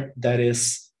Saturn, that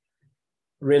is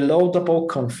reloadable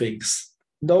configs.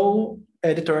 No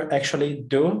editor actually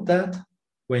do that.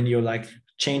 When you like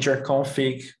change your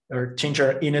config or change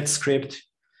your init script,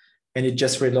 and it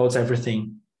just reloads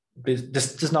everything.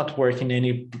 This does not work in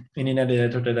any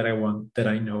editor that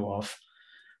I know of.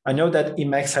 I know that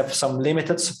Emacs have some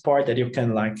limited support that you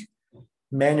can like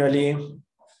manually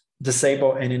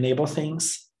disable and enable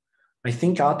things. I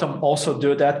think Atom also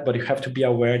do that, but you have to be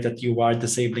aware that you are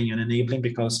disabling and enabling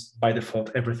because by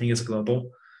default, everything is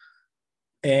global.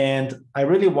 And I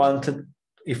really wanted,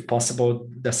 if possible,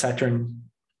 the Saturn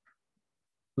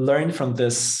learn from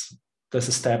this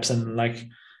steps and like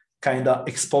kind of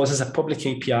exposes a public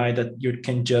API that you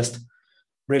can just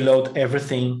reload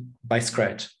everything by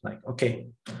scratch. Like, okay,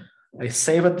 I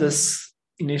saved this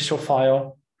initial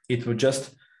file. It will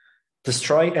just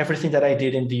destroy everything that I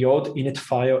did in the old init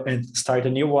file and start a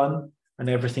new one, and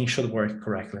everything should work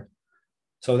correctly.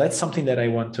 So that's something that I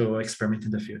want to experiment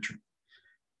in the future.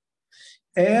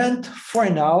 And for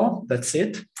now, that's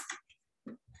it.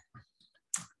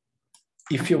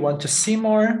 If you want to see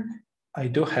more, I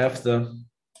do have the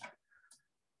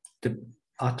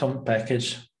Atom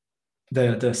package,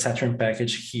 the Saturn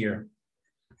package here.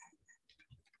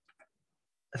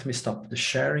 Let me stop the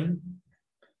sharing.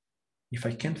 If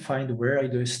I can't find where I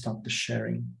do stop the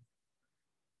sharing.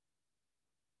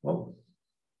 Oh.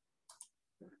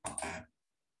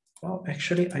 Well,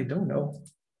 actually, I don't know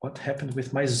what happened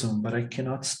with my Zoom, but I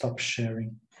cannot stop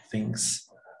sharing things.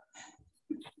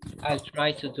 I'll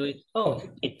try to do it. Oh,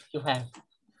 you have.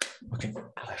 Okay.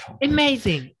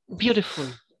 Amazing, beautiful.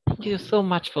 Thank you so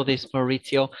much for this,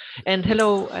 Maurizio. And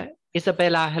hello,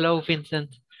 Isabella. Hello,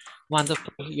 Vincent.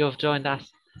 Wonderful you've joined us.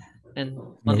 And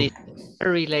on this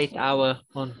very late hour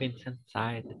on Vincent's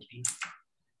side, at least.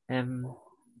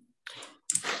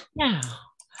 Yeah.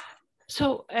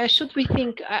 So should we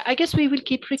think? I guess we will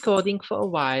keep recording for a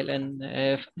while, and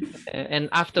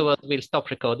afterwards we'll stop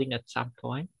recording at some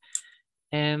point.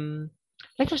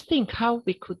 Let us think how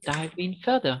we could dive in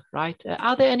further. Right?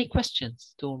 Are there any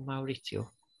questions to Maurizio?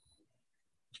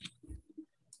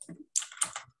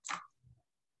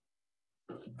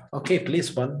 Okay,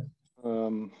 please, one.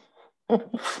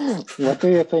 What do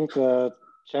you think the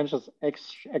chances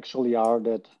actually are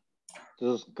that this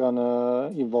is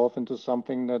gonna evolve into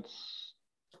something that's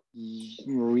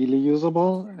really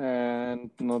usable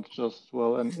and not just,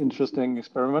 well, an interesting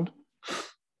experiment?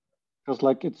 Because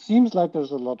like it seems like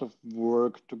there's a lot of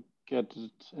work to get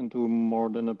it into more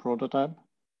than a prototype.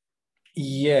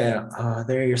 Yeah,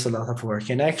 there is a lot of work.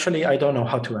 And actually, I don't know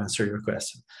how to answer your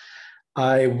question.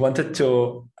 I want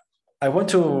to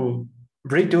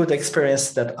redo the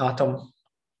experience that Atom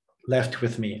left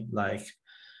with me. Like,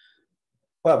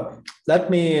 well,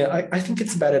 I think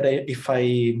it's better if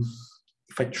I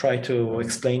try to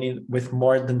explain it with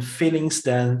more than feelings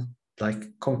than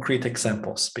like concrete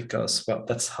examples, because, well,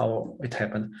 that's how it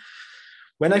happened.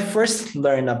 When I first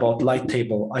learned about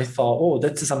Lighttable, I thought, oh,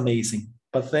 that is amazing.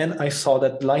 But then I saw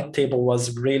that Lighttable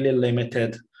was really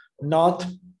limited, not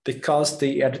because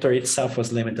the editor itself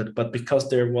was limited, but because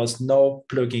there was no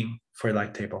plugin for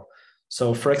Lighttable.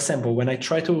 So for example, when I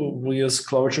tried to use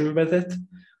Clojure with it,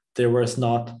 there was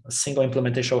not a single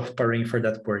implementation of pairing for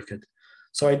that worked.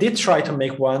 So I did try to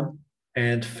make one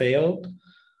and failed,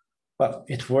 but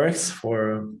it works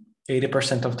for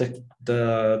 80% of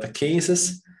the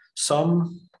cases.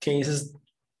 Some cases,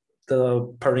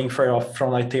 the pairing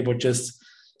from Lighttable just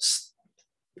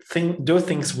do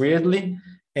things weirdly.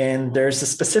 And there's a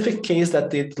specific case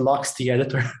that it locks the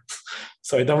editor.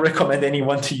 So I don't recommend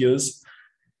anyone to use.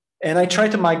 And I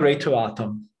tried to migrate to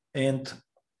Atom. And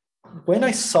when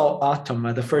I saw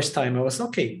Atom the first time, I was,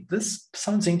 okay, this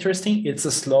sounds interesting. It's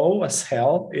slow as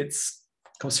hell. It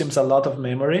consumes a lot of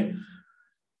memory.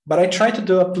 But I tried to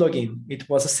do a plugin. It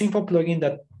was a simple plugin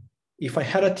that if I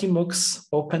had a tmux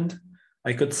opened,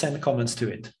 I could send comments to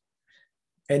it.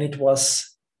 And it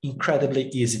was incredibly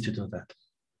easy to do that.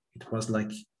 It was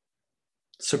like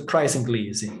surprisingly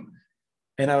easy.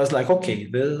 And I was like, okay,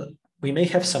 we may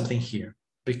have something here,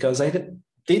 because I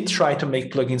did try to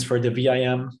make plugins for the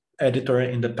VIM editor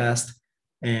in the past,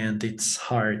 and it's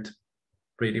hard,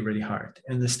 really, really hard.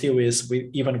 And it still is,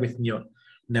 even with Neo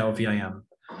VIM.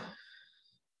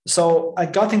 So I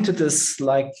got into this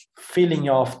like feeling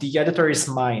of the editor is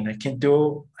mine. I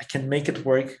can make it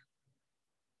work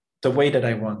the way that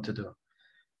I want to do.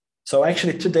 So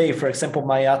actually today, for example,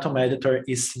 my Atom editor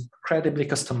is incredibly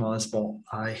customizable.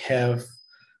 I have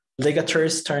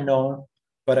ligatures turned on,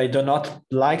 but I do not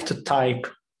like to type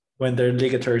when there are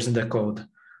ligatures in the code,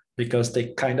 because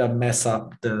they kind of mess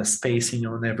up the spacing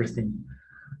on everything.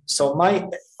 So my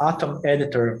Atom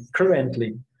editor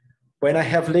currently, when I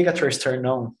have ligatures turned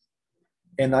on,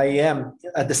 and I am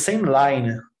at the same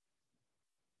line,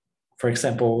 for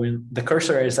example, when the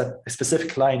cursor is at a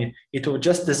specific line, it will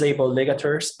just disable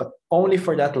ligatures, but only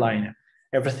for that line.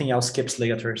 Everything else keeps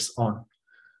ligatures on.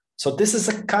 So this is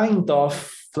a kind of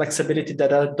flexibility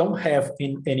that I don't have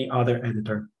in any other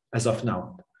editor as of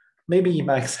now. Maybe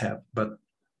Emacs have, but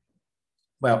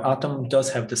well, Atom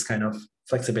does have this kind of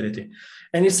flexibility.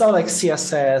 And it's not like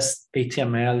CSS,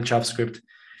 HTML, JavaScript.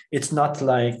 It's not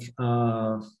like,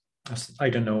 I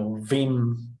don't know,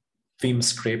 Vim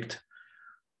script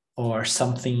or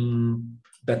something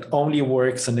that only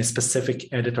works on a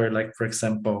specific editor, like, for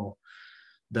example,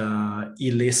 the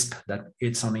eLisp that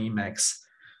it's on Emacs.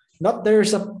 Not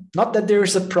that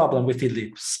there's a problem with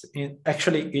eLisp.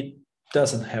 Actually, it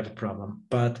doesn't have a problem,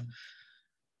 but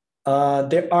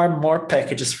there are more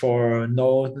packages for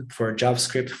Node, for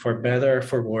JavaScript, for better,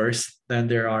 for worse, than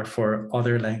there are for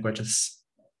other languages.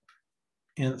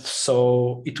 And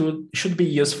so it should be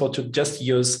useful to just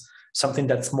use something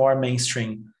that's more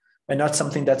mainstream and not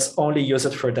something that's only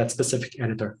used for that specific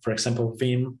editor, for example,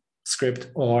 Vim script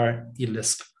or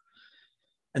eLisp.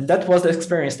 And that was the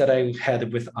experience that I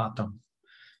had with Atom.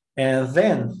 And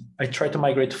then I tried to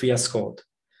migrate to VS Code.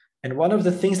 And one of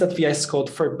the things that VS Code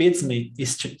forbids me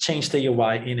is to change the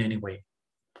UI in any way.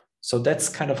 So that's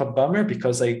kind of a bummer,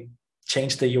 because I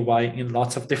changed the UI in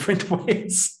lots of different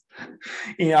ways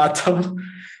in Atom.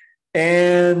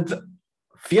 And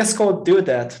VS Code do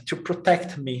that to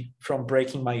protect me from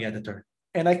breaking my editor.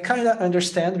 And I kind of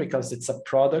understand, because it's a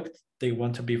product, they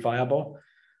want to be viable.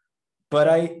 But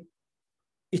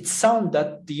it sounds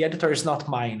that the editor is not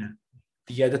mine.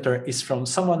 The editor is from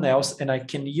someone else, and I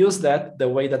can use that the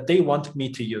way that they want me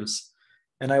to use.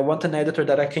 And I want an editor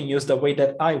that I can use the way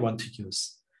that I want to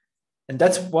use. And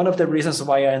that's one of the reasons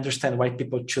why I understand why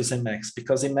people choose Emacs,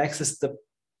 because Emacs is the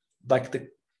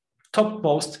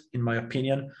topmost, in my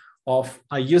opinion, of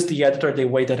I use the editor the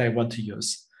way that I want to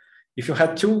use. If you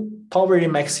had two Power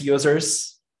Emacs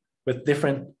users with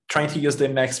trying to use the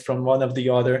Emacs from one of the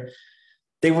other,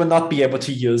 they will not be able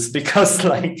to use, because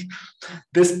like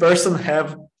this person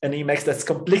have an Emacs that's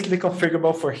completely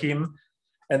configurable for him,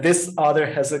 and this other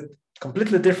has a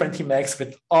completely different Emacs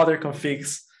with other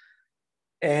configs.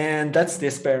 And that's the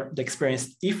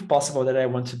experience, if possible, that I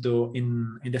want to do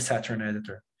in the Saturn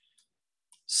editor.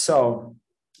 So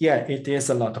yeah, it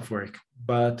is a lot of work,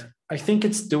 but I think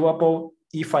it's doable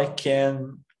if I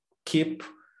can keep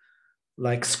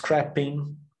like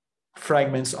scrapping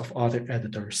fragments of other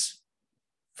editors.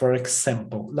 For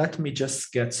example, let me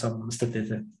just get some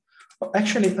statistics. Oh,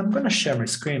 actually, I'm going to share my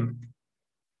screen.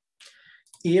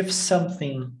 If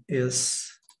something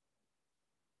is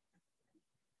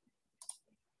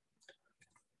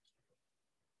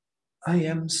I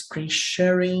am screen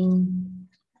sharing.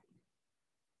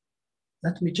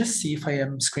 Let me just see if I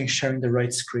am screen sharing the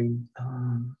right screen.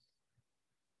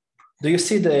 Do you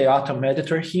see the Atom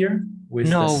editor here?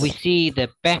 No, we see the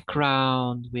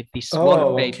background with this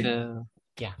wallpaper. Okay.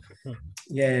 Yeah.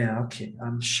 Yeah, okay.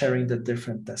 I'm sharing the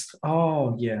different desktop.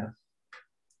 Oh, yeah.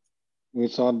 We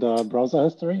saw the browser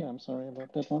history. I'm sorry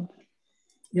about that one.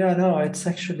 Yeah, no, it's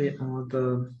actually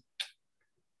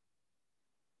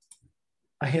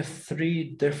I have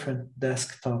 3 different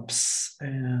desktops,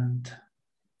 and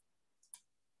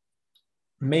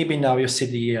maybe now you see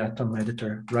the Atom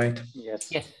editor, right?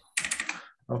 Yes. Yes.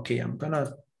 Okay, I'm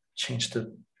gonna change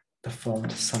the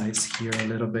font size here a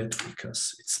little bit,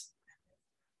 because it's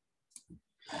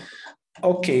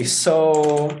okay.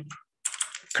 So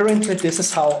currently, this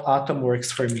is how Atom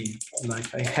works for me.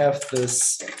 Like I have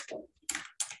this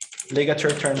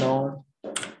ligature turned on,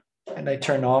 and I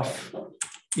turn off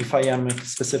if I am a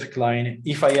specific line.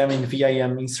 If I am in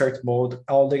VIM insert mode,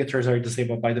 all the editors are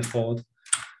disabled by default.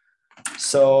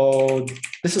 So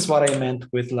this is what I meant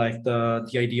with like the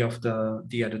idea of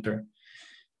the editor.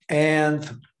 And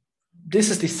this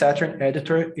is the Saturn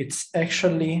editor. It's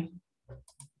actually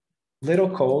little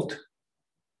code.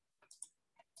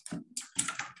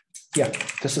 Yeah,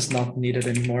 this is not needed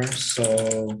anymore.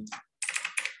 So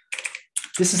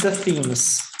this is the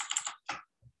themes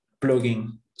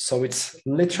plugin. So it's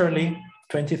literally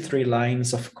 23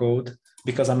 lines of code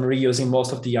because I'm reusing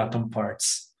most of the Atom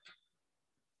parts.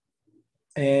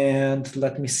 And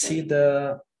let me see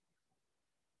the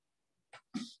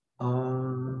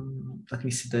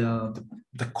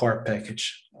core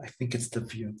package. I think it's the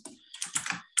view.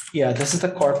 Yeah, this is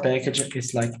the core package.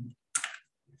 It's like,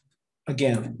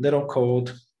 again, little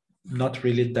code, not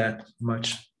really that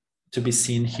much to be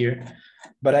seen here,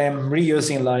 but I am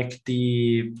reusing like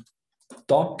the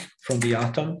doc from the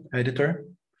Atom editor.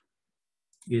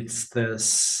 It's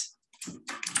this,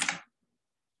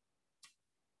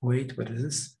 wait, what is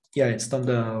this? Yeah, it's on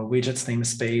the widgets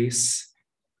namespace.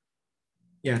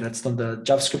 Yeah, that's on the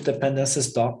JavaScript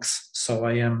dependencies docs. So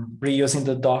I am reusing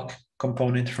the doc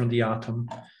component from the Atom.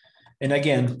 And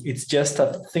again, it's just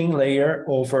a thin layer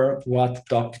over what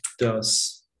doc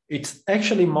does. It's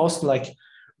actually most like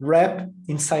Rep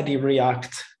inside the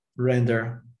React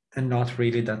render and not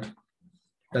really that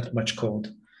much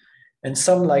code. And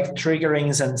some like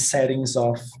triggerings and settings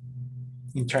of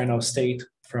internal state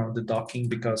from the docking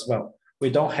because, well, we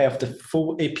don't have the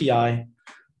full API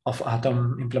of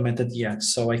Atom implemented yet.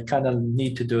 So I kind of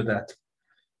need to do that.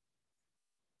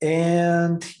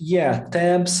 And yeah,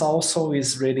 tabs also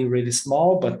is really, really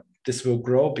small, but this will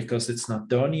grow because it's not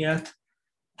done yet.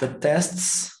 The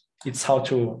tests, it's how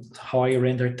I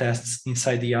render tests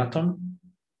inside the Atom,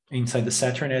 inside the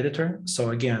Saturn editor. So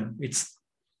again, it's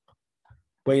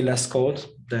way less code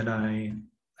than I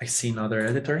see in other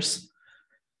editors.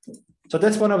 So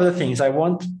that's one of the things. I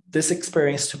want this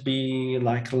experience to be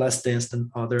like less dense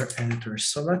than other editors.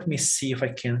 So let me see if I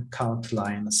can count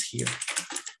lines here.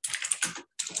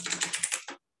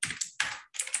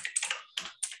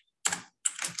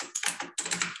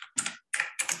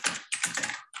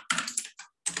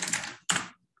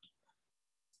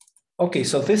 Okay,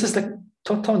 so this is the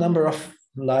total number of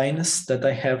lines that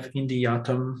I have in the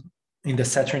Atom, in the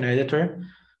Saturn editor,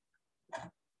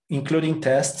 including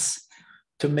tests,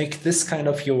 to make this kind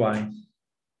of UI.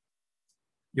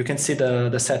 You can see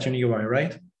the Saturn UI,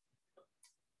 right?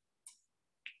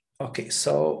 Okay,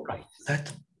 so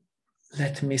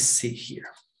let me see here.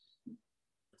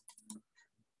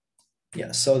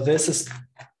 Yeah, so this is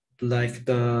like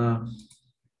the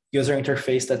user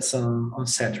interface that's on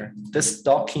Saturn. This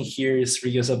docking here is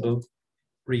reusable,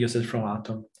 reused from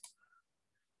Atom.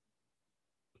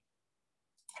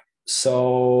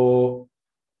 So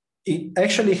it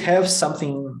actually has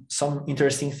some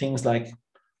interesting things like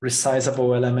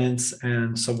resizable elements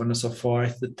and so on and so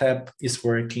forth. The tab is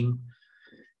working.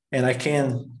 And I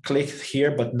can click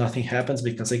here, but nothing happens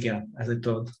because, again, as I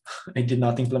told, I did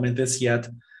not implement this yet.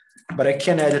 But I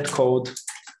can edit code.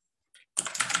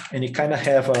 And you kind of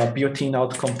have a built-in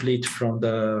autocomplete from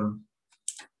the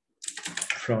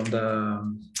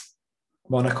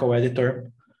Monaco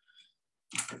editor.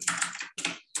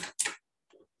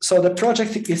 So the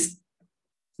project is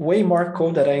way more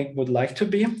code than I would like to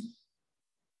be,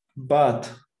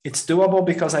 but it's doable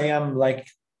because I am like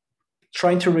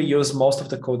trying to reuse most of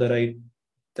the code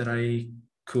that I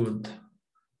could.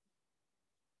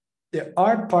 There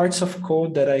are parts of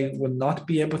code that I would not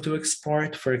be able to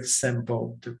export. For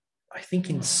example, I think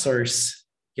in source,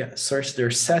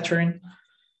 there's Saturn,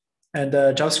 and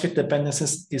the JavaScript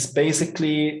dependencies is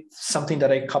basically something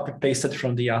that I copy pasted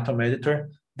from the Atom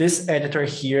editor. This editor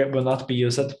here will not be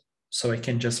used, so I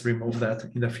can just remove that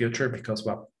in the future because,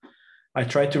 well, I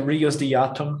tried to reuse the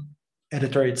Atom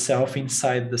editor itself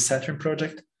inside the Saturn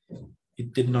project.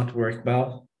 It did not work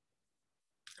well.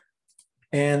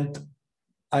 And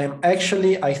I'm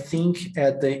actually, I think,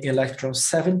 at the electron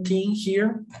 17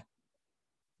 here.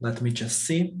 Let me just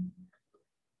see.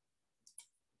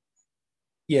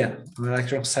 Yeah,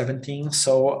 electron 17.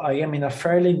 So I am in a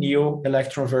fairly new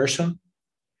electron version.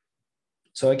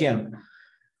 So again,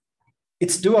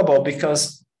 it's doable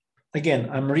because, again,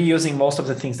 I'm reusing most of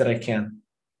the things that I can.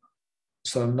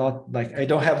 So I'm not like, I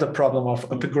don't have the problem of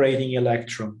upgrading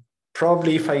electron.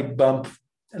 Probably if I bump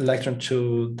electron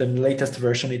to the latest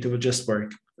version, it will just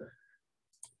work.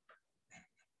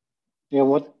 Yeah,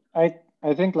 what I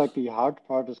think like the hard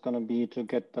part is going to be to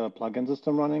get the plugin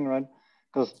system running, right?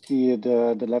 Because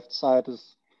the left side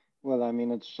is, well, I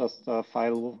mean, it's just a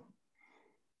file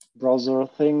browser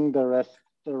thing. The rest,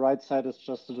 the right side is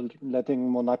just letting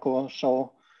Monaco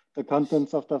show the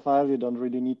contents of the file. You don't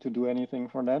really need to do anything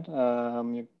for that.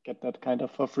 You get that kind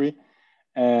of for free.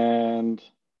 And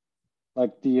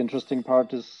like the interesting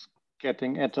part is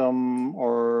getting Atom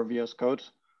or VS Code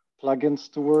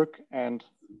plugins to work. And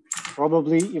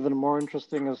probably even more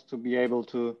interesting is to be able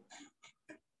to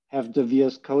have the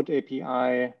VS Code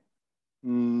API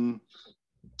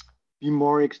be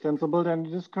more extensible than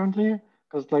it is currently.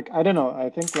 Because like, I don't know, I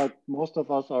think like most of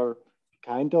us are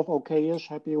kind of okay-ish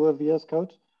happy with VS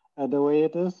Code the way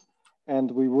it is.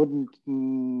 And we wouldn't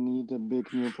need a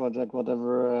big new project,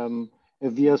 whatever.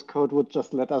 If VS Code would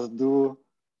just let us do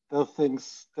the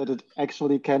things that it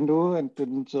actually can do and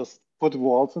didn't just put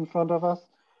walls in front of us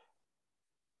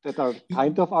that are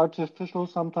kind of artificial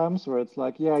sometimes, where it's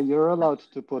like, yeah, you're allowed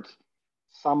to put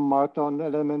some markdown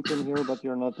elements in here, but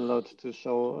you're not allowed to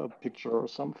show a picture or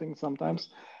something sometimes.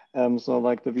 So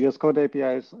like the VS Code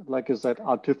API is, like you said,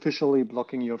 artificially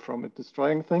blocking you from it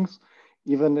destroying things,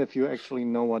 even if you actually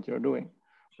know what you're doing,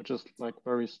 which is like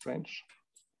very strange.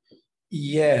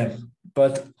 Yeah,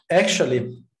 but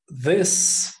actually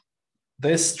this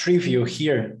tree view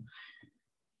here,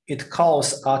 it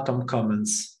calls Atom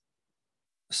commands.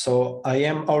 So I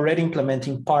am already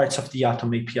implementing parts of the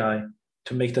Atom API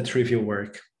to make the tree view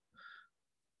work.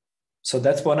 So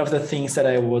that's one of the things that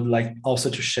I would like also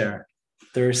to share.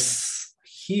 There's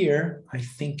here, I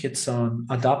think it's on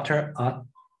adapter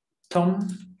Atom.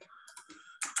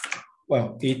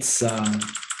 Well, it's a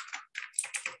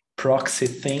proxy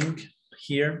thing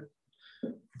here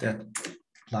that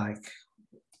like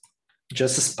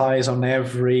just spies on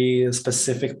every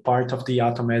specific part of the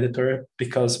Atom editor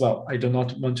because, well, I do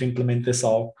not want to implement this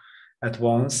all at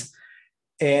once.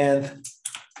 And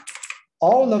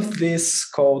all of this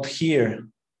code here,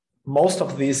 most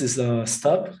of this is a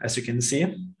stub, as you can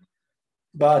see.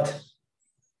 But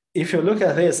if you look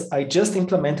at this, I just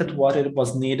implemented what it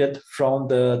was needed from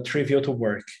the tree view to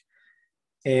work.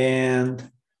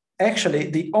 And actually,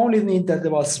 the only need that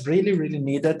was really, really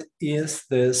needed is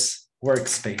this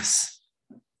workspace.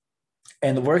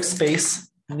 And workspace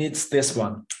needs this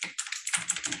one.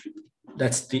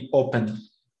 That's the open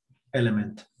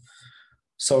element.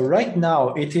 So right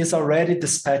now, it is already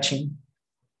dispatching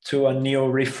to a new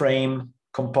reframe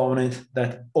component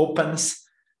that opens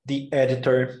the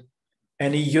editor,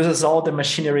 and it uses all the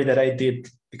machinery that I did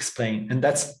explain. And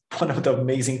that's one of the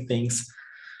amazing things,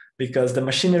 because the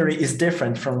machinery is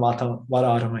different from what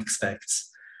Atom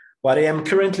expects. What I am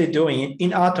currently doing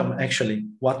in Atom, actually,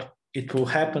 what it will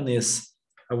happen is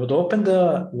I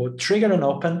would trigger an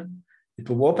open, it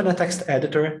will open a text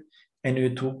editor, and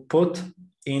it will put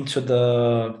into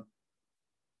the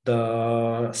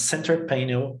center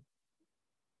panel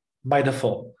by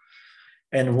default.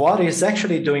 And what it's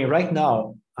actually doing right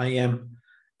now, I am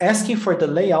asking for the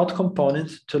layout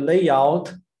component to lay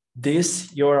out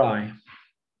this URI.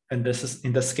 And this is,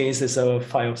 in this case, is a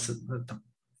file. It's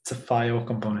a file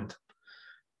component,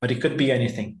 but it could be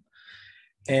anything.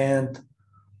 And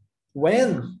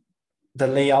when the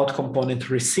layout component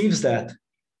receives that,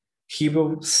 he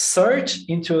will search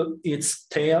into its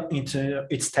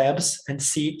tabs and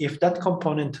see if that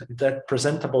component, that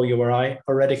presentable URI,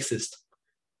 already exists.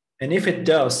 And if it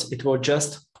does, it will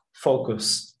just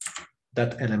focus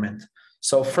that element.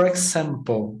 So for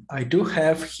example, I do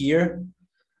have here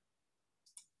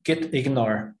git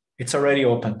ignore. It's already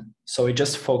open, so it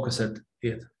just focuses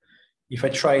it. If I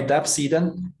try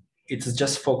dapsiden, it's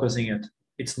just focusing it.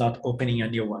 It's not opening a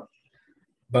new one.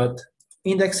 But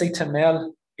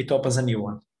index.html, it opens a new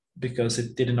one because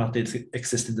it did not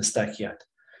exist in the stack yet.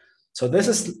 So this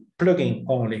is plugin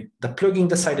only. The plugin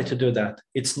decided to do that.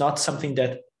 It's not something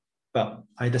that, well,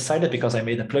 I decided because I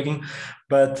made a plugin,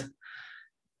 but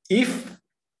if,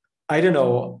 I don't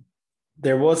know,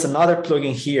 there was another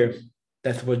plugin here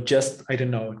that would just, I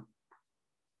don't know,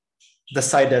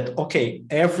 decide that, okay,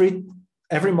 every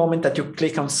moment that you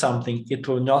click on something, it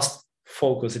will not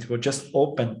focus, it will just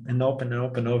open and open and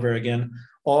open over again,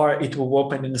 or it will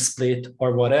open in a split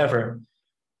or whatever.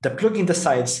 The plugin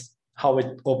decides how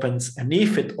it opens and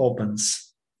if it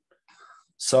opens.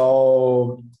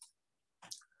 So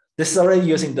this is already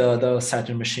using the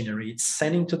Saturn machinery. It's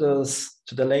sending to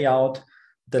the layout.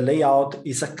 The layout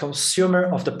is a consumer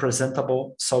of the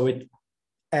presentable, so it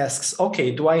asks,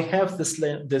 okay, do I have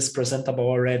this presentable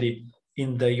already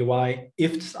in the UI?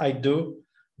 If I do,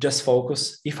 just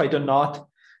focus. If I do not,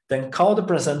 then call the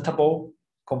presentable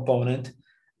component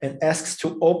and asks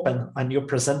to open a new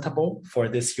presentable for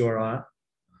this URL,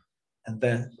 and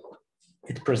then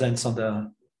it presents on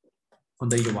the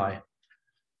UI.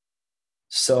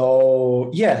 So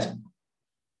yeah,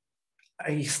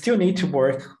 I still need to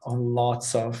work on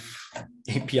lots of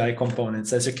API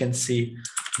components. As you can see,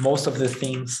 most of the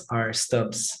things are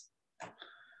stubs.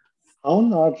 How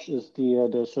large is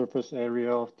the surface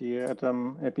area of the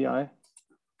Atom API?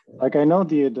 Like I know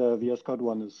the VS Code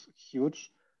one is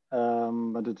huge,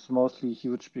 but it's mostly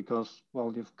huge because,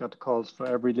 well, you've got calls for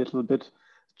every little bit,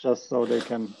 just so they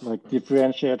can like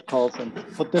differentiate calls and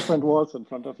put different walls in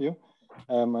front of you.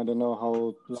 I don't know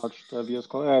how large the VS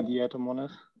Code, the Atom one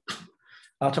is.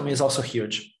 Atom is also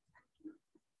huge,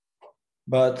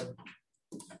 but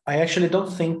I actually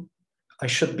don't think I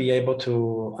should be able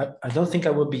to, I don't think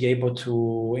I will be able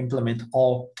to implement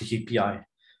all the API.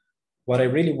 What I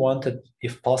really wanted,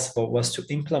 if possible, was to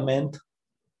implement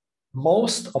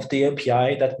most of the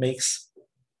API that makes,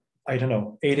 I don't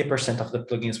know, 80% of the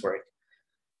plugins work.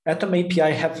 Atom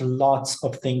API have lots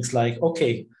of things like,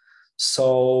 okay,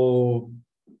 so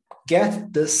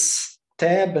get this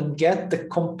tab and get the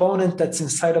component that's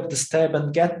inside of this tab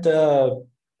and get the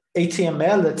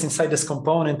HTML that's inside this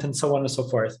component and so on and so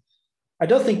forth. I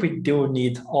don't think we do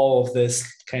need all of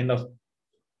this kind of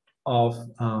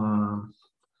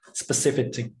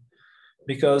specificity,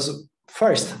 because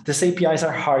first, these APIs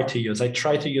are hard to use. I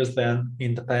tried to use them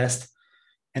in the past,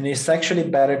 and it's actually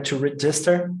better to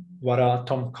register what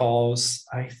Atom calls,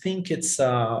 I think it's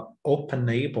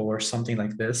openable or something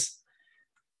like this.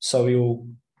 So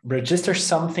you register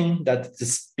something that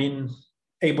has been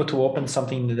able to open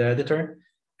something in the editor,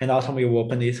 and Atom will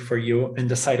open it for you and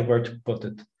decide where to put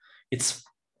it. It's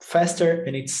faster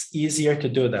and it's easier to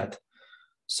do that.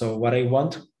 So what I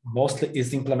want mostly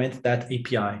is implement that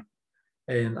API.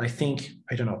 And I think,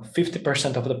 I don't know,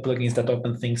 50% of the plugins that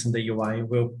open things in the UI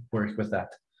will work with that.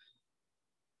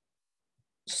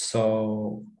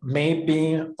 So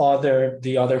maybe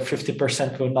the other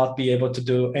 50% will not be able to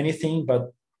do anything,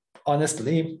 but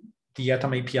honestly, the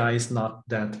Atom API is not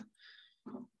that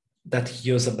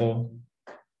usable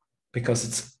because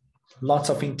it's lots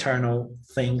of internal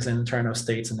things and internal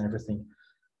states and everything.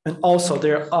 And also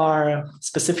there are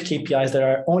specific APIs that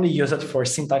are only used for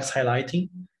syntax highlighting,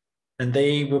 and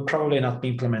they will probably not be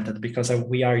implemented because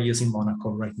we are using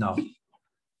Monaco right now.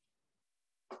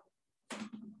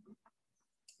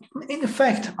 In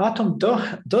fact, Atom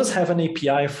does have an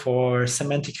API for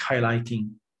semantic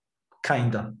highlighting,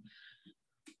 kinda.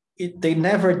 They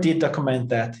never did document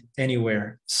that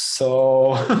anywhere.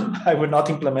 So I would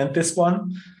not implement this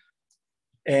one.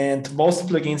 And most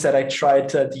plugins that I tried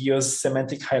to use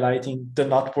semantic highlighting do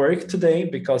not work today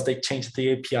because they changed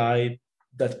the API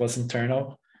that was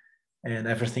internal and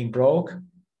everything broke.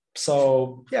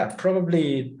 So yeah,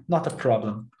 probably not a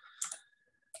problem.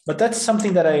 But that's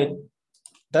something that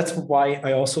that's why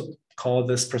I also call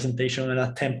this presentation an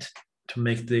attempt to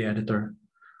make the editor,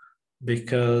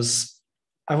 because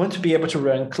I want to be able to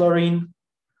run Chlorine,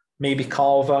 maybe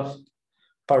Calva,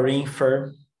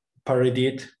 Parinfer,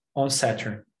 Paredit on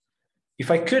Saturn.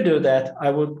 If I could do that, I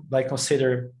would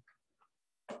consider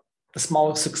a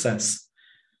small success.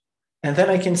 And then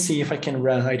I can see if I can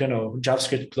run, I don't know,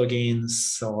 JavaScript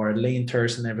plugins or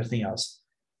linters and everything else.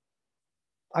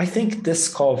 I think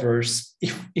this covers,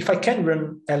 if I can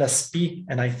run LSP,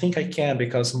 and I think I can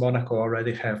because Monaco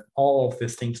already have all of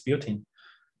these things built in,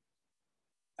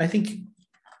 I think,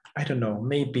 I don't know,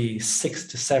 maybe 60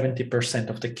 to 70%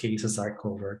 of the cases are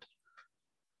covered.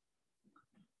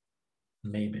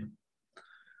 Maybe.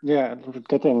 Yeah,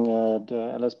 getting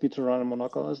the LSP to run in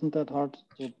Monaco isn't that hard.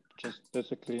 You just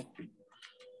basically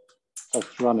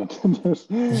just run it.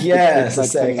 Yes, like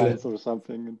exactly. 10 lines or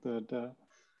something.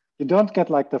 You don't get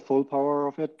like the full power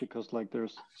of it because like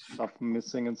there's stuff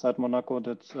missing inside Monaco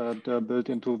that's built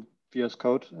into VS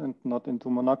Code and not into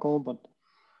Monaco, but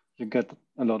you get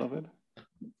a lot of it.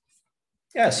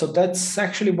 Yeah, so that's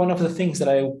actually one of the things that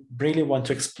I really want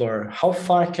to explore. How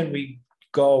far can we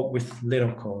go with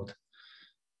little code?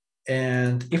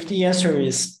 And if the answer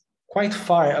is quite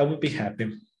far, I would be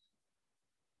happy.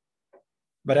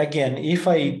 But again, if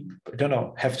I don't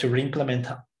know, have to re-implement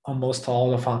almost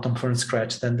all of Atom from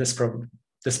scratch, then this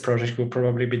project will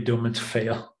probably be doomed to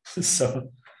fail. So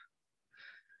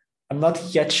I'm not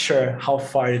yet sure how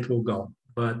far it will go,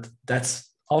 but that's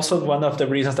also one of the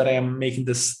reasons that I am making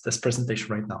this presentation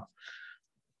right now,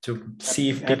 to see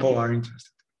if people are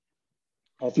interested.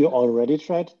 Have you already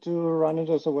tried to run it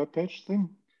as a web page thing?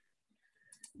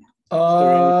 Is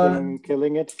there anything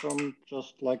killing it from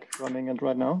just like running it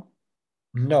right now?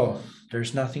 No,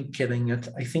 there's nothing killing it.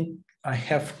 I think I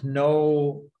have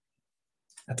no,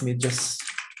 let me just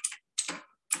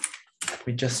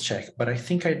check, but I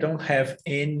think I don't have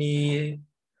any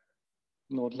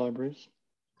node libraries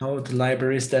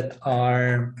that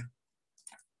are,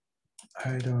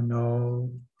 I don't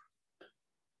know,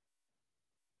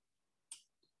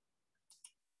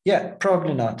 Yeah,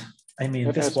 probably not. I mean,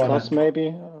 At this S one. plus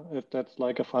maybe, if that's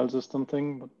like a file system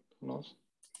thing, but who knows?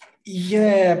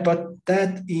 Yeah, but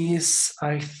that is,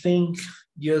 I think,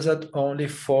 used only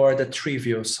for the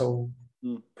trivial. So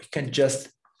we can just,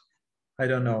 I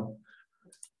don't know,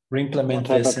 re-implement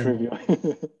this and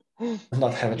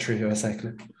not have a trivial,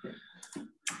 exactly.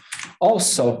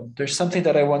 Also, there's something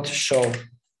that I want to show,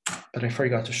 but I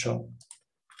forgot to show.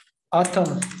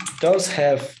 Atom does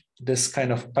have this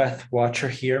kind of path watcher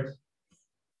here.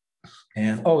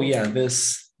 And oh yeah,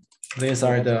 these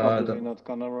are probably not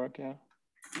gonna work, yeah.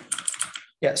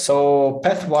 Yeah, so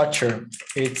path watcher,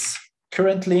 it's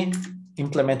currently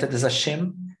implemented as a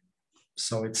shim.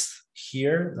 So it's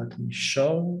here, let me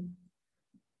show.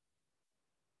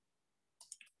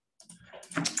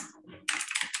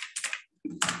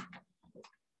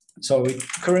 So it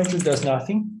currently does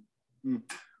nothing.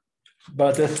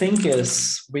 But the thing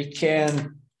is, we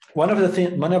can, one of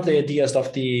the ideas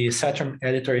of the Saturn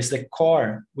editor is the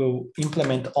core will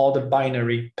implement all the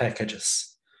binary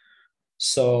packages.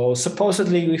 So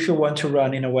supposedly, if you want to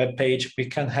run in a web page, we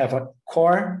can have a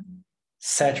core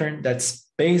Saturn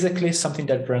that's basically something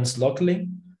that runs locally,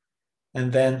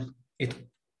 and then it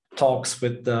talks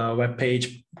with the web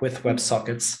page with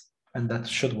WebSockets, and that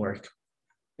should work.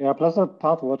 Yeah, plus the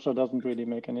path watcher doesn't really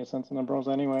make any sense in a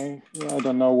browser anyway. I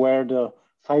don't know where the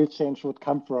file change would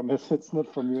come from if it's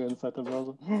not from you inside the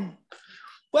browser.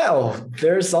 Well,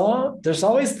 there's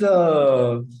always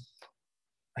the,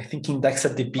 I think,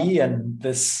 IndexedDB and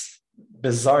this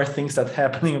bizarre things that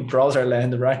happen in browser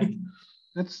land, right?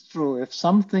 That's true. If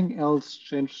something else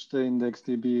changed the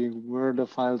IndexedDB, where the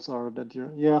files are that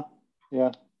you're, yeah.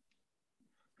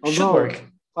 Although, should work.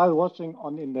 File watching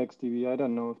on IndexedDB, I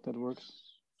don't know if that works.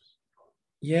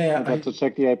 Yeah, I'd have to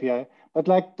check the API. But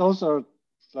like those are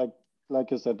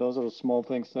like you said, those are small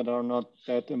things that are not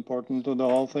that important to the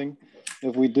whole thing.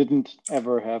 If we didn't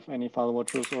ever have any file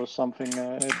watchers or something,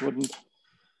 it wouldn't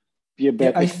be a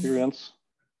bad experience.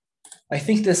 I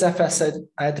think this FS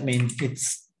admin,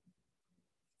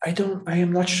 I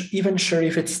am not even sure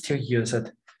if it's still used.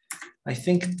 I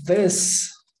think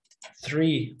these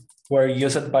three were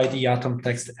used by the Atom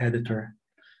text editor.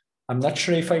 I'm not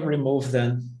sure if I remove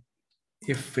them,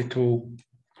 if it will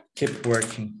keep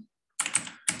working.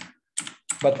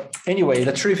 But anyway,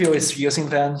 the trivial is using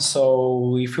them.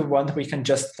 So if we want, we can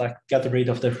just like get rid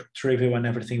of the trivial and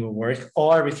everything will work.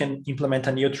 Or we can implement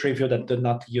a new trivial that do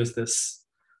not use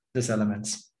these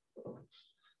elements.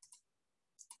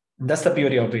 And that's the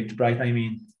beauty of it, right? I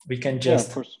mean, we can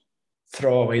just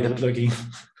throw away the plugin.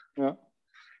 Yeah.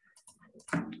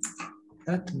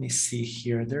 Let me see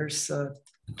here. There's a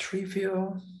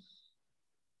trivial.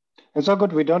 It's all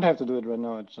good. We don't have to do it right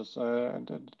now. It's just I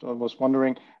was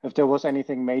wondering if there was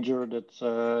anything major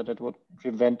that would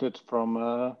prevent it from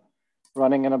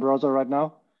running in a browser right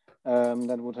now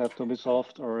that would have to be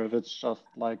solved, or if it's just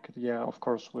like, yeah, of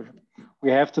course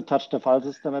we have to touch the file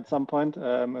system at some point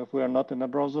if we are not in a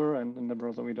browser, and in the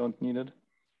browser we don't need it.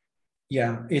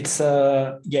 Yeah, it's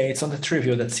on the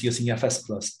trivial that's using FS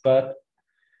Plus, but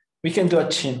we can do a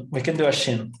shim. We can do a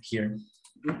shim here.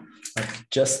 Like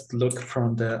just look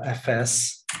from the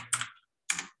FS.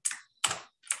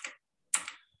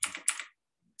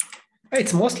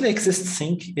 It's mostly exist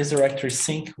sync, is directory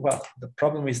sync. Well, the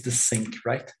problem is the sync,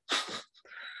 right?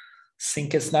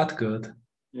 Sync is not good.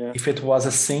 Yeah. If it was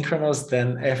asynchronous,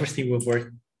 then everything would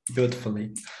work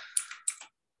beautifully.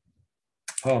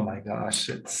 Oh my gosh,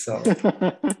 it's so.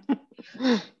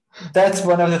 That's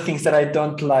one of the things that I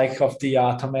don't like of the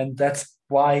Atom, and that's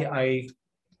why I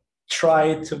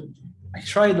tried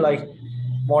like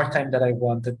more time than I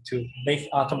wanted to make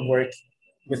Atom work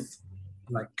with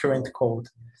like current code.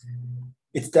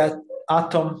 It's that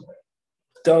Atom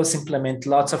does implement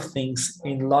lots of things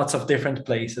in lots of different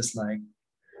places, like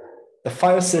the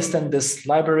file system, this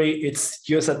library, it's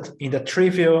used in the tree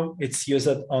view, it's used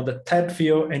on the tab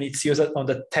view, and it's used on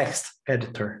the text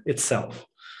editor itself.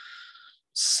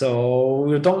 So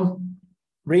you don't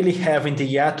really have in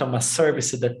the Atom a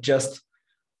service that just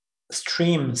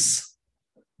streams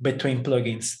between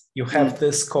plugins. You have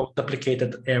this code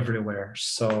duplicated everywhere.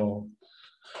 So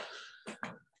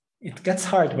it gets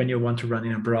hard when you want to run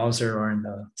in a browser or in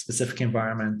a specific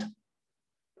environment.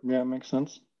 Yeah, makes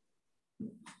sense.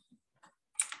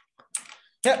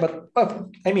 Yeah, but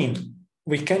I mean,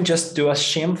 we can just do a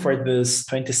shim for this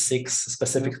 26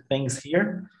 specific things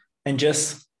here and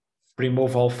just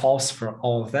remove all false for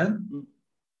all of them,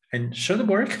 and should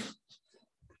work.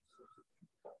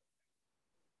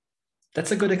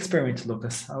 That's a good experiment,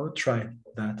 Lucas. I would try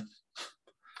that.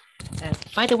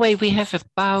 By the way, we have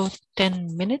about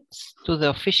 10 minutes to the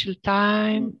official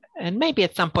time, and maybe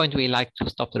at some point we like to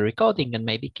stop the recording and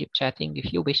maybe keep chatting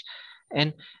if you wish.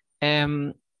 And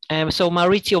so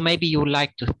Maurizio, maybe you would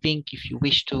like to think if you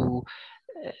wish to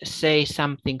say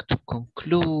something to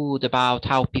conclude about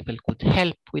how people could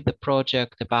help with the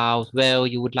project, about where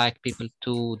you would like people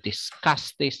to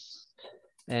discuss this,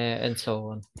 and so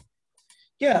on.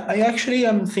 Yeah, I actually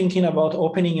am thinking about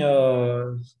opening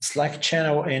a Slack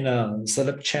channel and a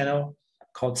Zulip channel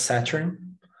called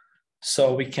Saturn,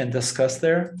 so we can discuss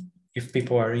there if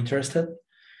people are interested.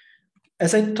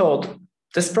 As I told,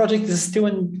 this project is still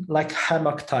in like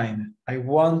hammock time. I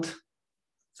want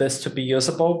this to be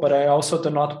usable, but I also do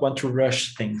not want to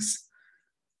rush things.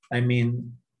 I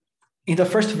mean, in the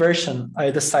first version,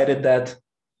 I decided that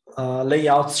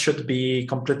layouts should be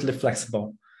completely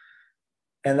flexible.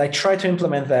 And I tried to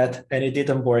implement that and it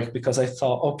didn't work because I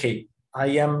thought, okay, I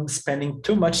am spending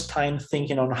too much time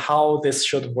thinking on how this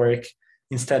should work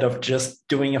instead of just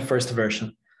doing a first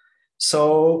version.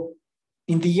 So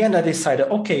in the end, I decided,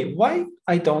 okay, why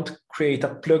I don't create a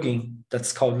plugin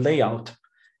that's called layout?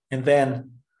 And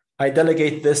then I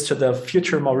delegate this to the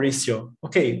future Maurício.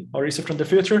 Okay, Maurício from the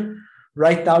future,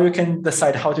 right now you can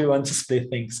decide how do you want to split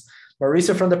things.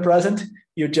 Maurício from the present,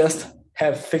 you just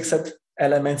have fixed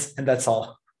elements and that's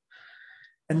all.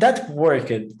 And that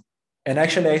worked. And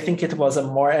actually, I think it was a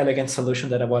more elegant solution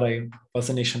than what I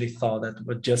was initially thought, that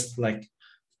would just like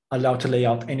allow to lay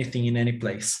out anything in any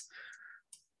place.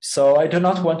 So I do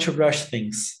not want to rush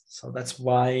things. So that's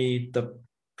why the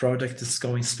project is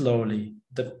going slowly.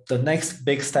 The next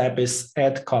big step is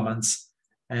add comments,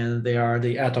 and they are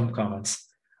the atom comments.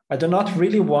 I do not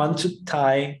really want to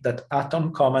tie that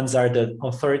atom comments are the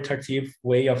authoritative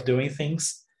way of doing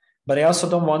things, but I also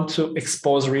don't want to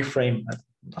expose reframe.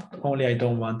 Not only I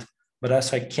don't want, but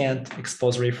also I can't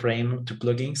expose reframe to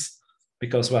plugins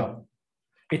because, well,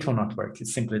 it will not work.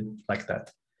 It's simply like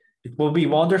that. It will be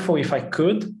wonderful if I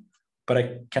could, but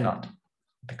I cannot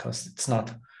because it's not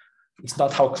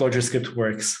how Clojure script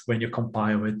works when you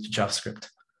compile with JavaScript.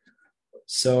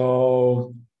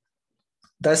 So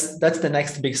that's the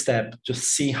next big step, to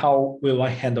see how will I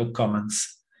handle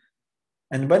comments.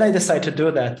 And when I decide to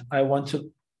do that, I want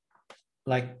to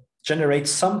like generate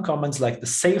some comments like the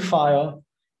save file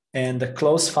and the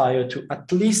close file to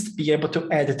at least be able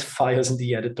to edit files in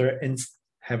the editor and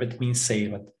have it being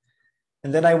saved.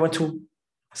 And then I want to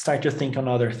start to think on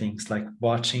other things like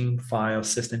watching file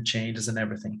system changes and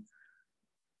everything.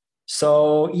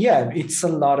 So yeah, it's a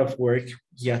lot of work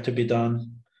yet to be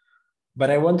done,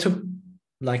 but I want to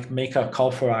like make a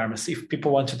call for arms. If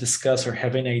people want to discuss or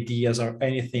have any ideas or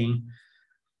anything,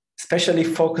 especially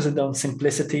focusing on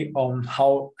simplicity, on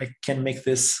how I can make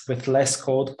this with less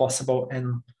code possible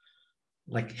and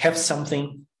like have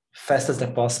something fast as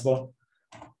possible.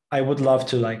 I would love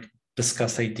to like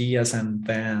discuss ideas and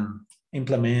then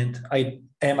implement. I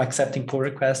am accepting pull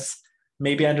requests.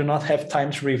 Maybe I do not have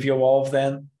time to review all of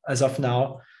them as of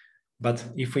now, but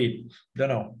if we, don't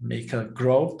know, make a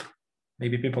group,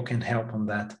 maybe people can help on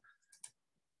that.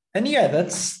 And yeah,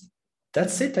 that's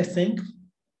it, I think.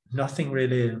 Nothing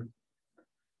really.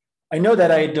 I know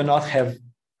that I do not have,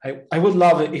 I would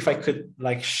love it if I could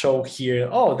like show here,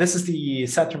 oh, this is the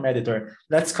Saturn editor.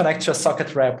 Let's connect to a socket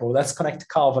repo. Let's connect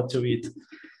Calva to it.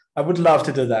 I would love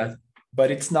to do that,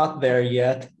 but it's not there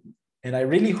yet. And I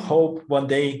really hope one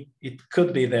day it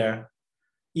could be there,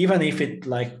 even if it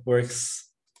like works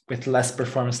with less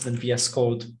performance than VS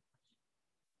Code.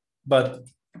 But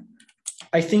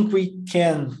I think we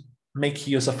can make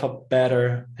use of a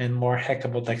better and more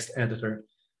hackable text editor.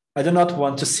 I do not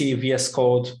want to see VS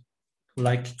Code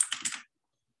like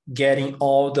getting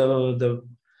all the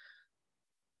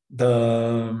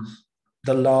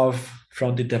love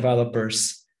from the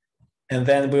developers, and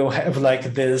then we'll have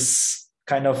like this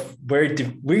kind of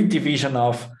weird division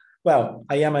of, well,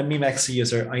 I am a Emacs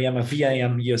user, I am a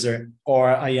VIM user, or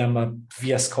I am a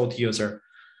VS Code user.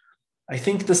 I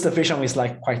think this division is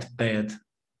like quite bad.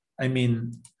 I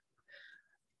mean,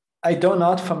 I do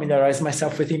not familiarize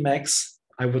myself with Emacs.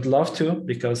 I would love to,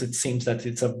 because it seems that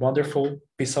it's a wonderful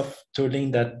piece of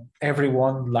tooling that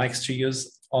everyone likes to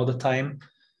use all the time.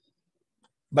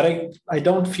 But I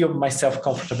don't feel myself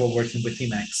comfortable working with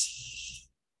Emacs.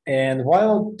 And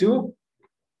while I do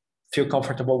feel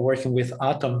comfortable working with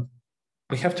Atom,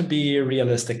 we have to be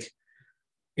realistic.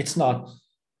 It's not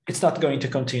going to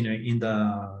continue in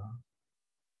the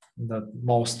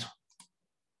most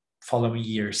following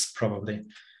years, probably.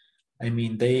 I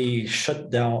mean, they shut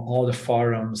down all the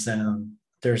forums, and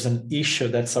there's an issue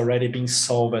that's already being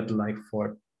solved like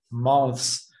for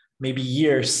months, maybe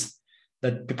years,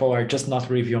 that people are just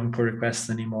not reviewing pull requests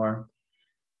anymore.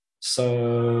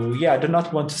 So yeah, I do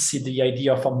not want to see the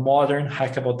idea of a modern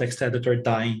hackable text editor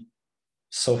dying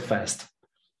so fast.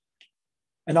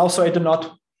 And also I do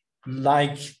not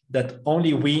like that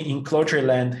only we in Clojure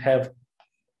land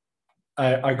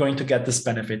are going to get these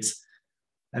benefits.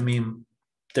 I mean,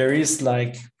 there is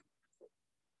like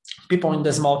people in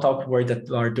the Smalltalk world that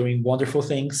are doing wonderful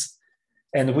things.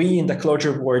 And we in the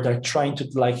Clojure world are trying to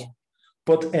like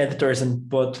put editors and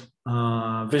put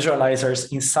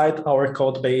visualizers inside our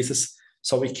code bases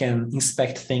so we can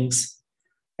inspect things.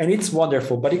 And it's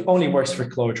wonderful, but it only works for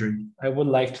Clojure. I would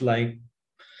like to like,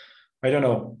 I don't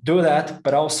know, do that,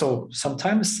 but also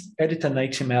sometimes edit an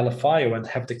HTML file and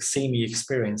have the same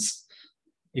experience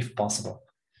if possible.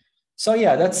 So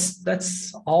yeah,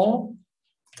 that's all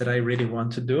that I really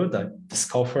want to do, this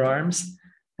call for arms.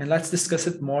 And let's discuss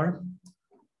it more.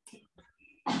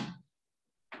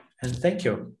 And thank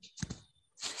you.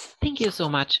 Thank you so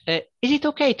much. Is it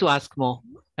okay to ask more?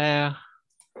 Yeah.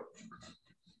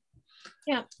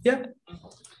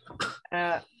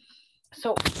 Yeah.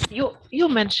 So you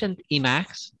mentioned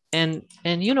Emacs, and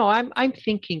you know I'm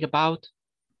thinking about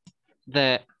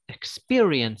the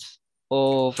experience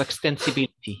of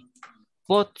extensibility.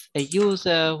 What a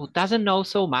user who doesn't know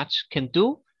so much can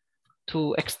do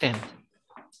to extend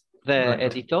the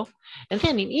editor, and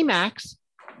then in Emacs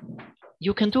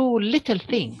you can do little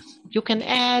things. You can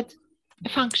add a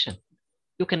function,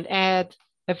 you can add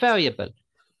a variable,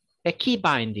 a key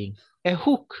binding, a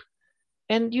hook,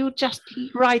 and you just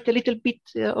write a little bit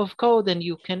of code and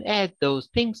you can add those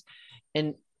things.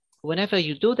 And whenever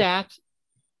you do that,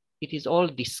 it is all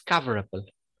discoverable,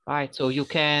 right? So you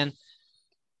can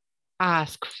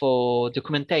ask for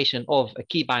documentation of a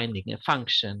key binding, a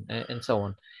function, and so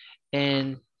on.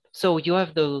 And so you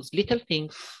have those little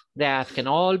things that can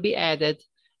all be added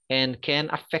and can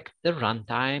affect the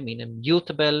runtime in a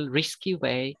mutable, risky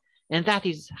way. And that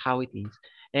is how it is.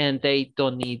 And they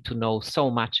don't need to know so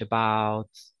much about,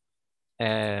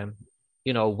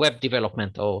 you know, web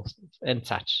development and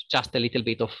such, just a little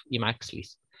bit of Emacs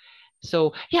list.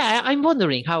 So yeah, I'm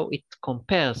wondering how it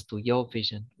compares to your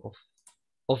vision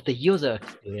of the user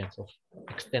experience of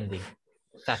extending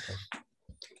Saturn.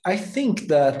 I think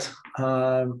that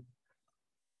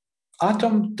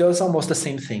Atom does almost the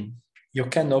same thing. You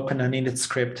can open an init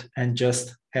script and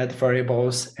just add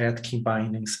variables, add key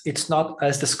bindings. It's not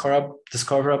as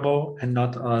discoverable and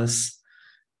not as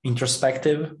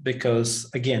introspective because,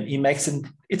 again, Emacs,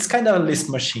 it's kind of a list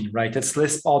machine, right? It's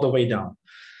list all the way down.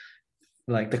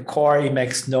 Like the core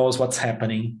Emacs knows what's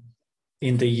happening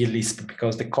in the eLisp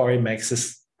because the core Emacs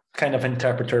is kind of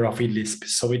interpreter of eLisp,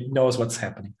 so it knows what's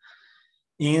happening.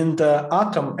 In the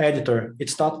Atom editor,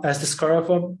 it's not as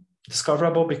discoverable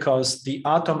because the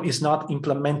Atom is not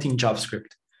implementing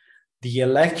JavaScript. The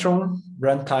Electron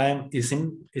runtime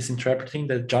is interpreting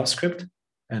the JavaScript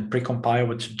and precompile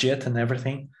with JIT and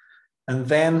everything. And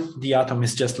then the Atom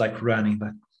is just like running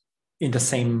that in the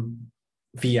same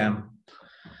VM.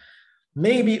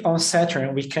 Maybe on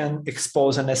Saturn, we can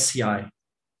expose an SCI.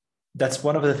 That's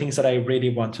one of the things that I really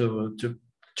want to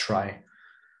try.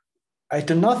 I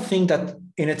do not think that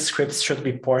init scripts should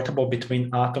be portable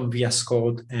between Atom, VS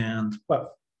Code, and,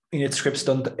 well, init scripts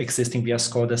don't exist in VS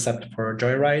Code except for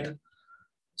Joyride.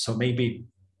 So maybe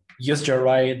use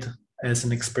Joyride as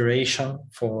an inspiration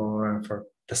for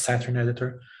the Saturn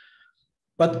editor.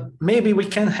 But maybe we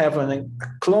can have a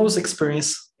close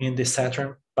experience in the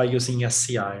Saturn by using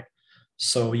SCI.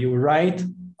 So you write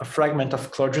a fragment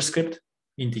of Clojure script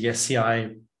in the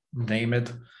SCI, name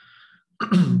it,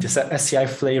 this SCI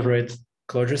flavored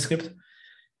Clojure script,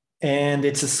 and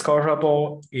it's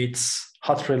discoverable, it's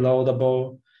hot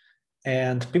reloadable,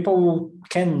 and people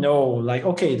can know like,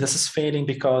 okay, this is failing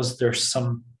because there's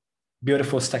some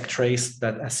beautiful stack trace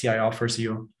that SCI offers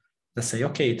you that say,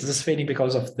 okay, this is failing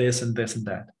because of this and this and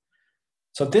that.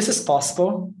 So this is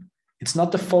possible. It's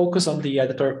not the focus on the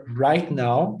editor right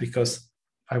now because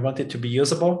I want it to be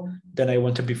usable, then I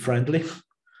want to be friendly.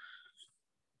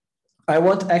 I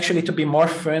want actually to be more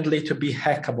friendly, to be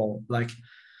hackable, like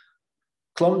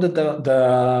clone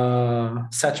the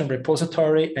Saturn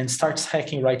repository and starts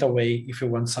hacking right away if you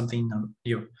want something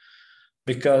new.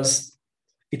 Because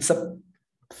it's a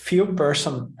few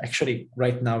person, actually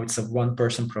right now it's a one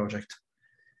person project.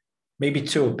 Maybe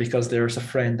two, because there's a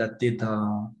friend that did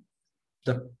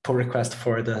the pull request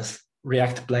for the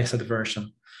React Blazed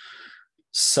version.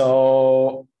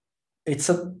 So it's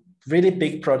a really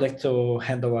big project to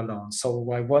handle alone. So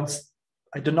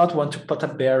I do not want to put a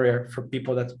barrier for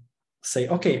people that say,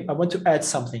 okay, I want to add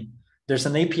something. There's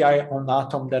an API on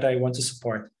Atom that I want to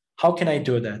support. How can I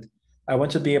do that? I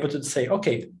want to be able to say,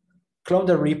 okay, clone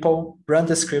the repo, run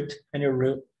the script, and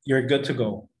you're good to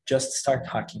go. just start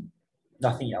hacking,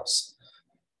 nothing else.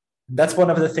 That's one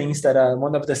of the things that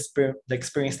one of the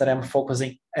experience that I'm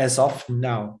focusing as of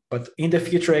now. But in the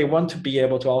future, I want to be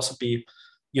able to also be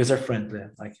user friendly,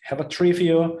 like have a tree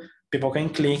view, people can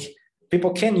click,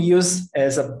 people can use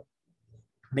as a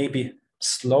maybe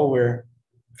slower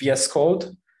VS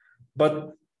Code,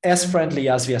 but as friendly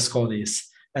as VS Code is.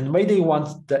 And when they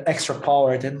want the extra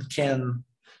power, then can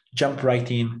jump right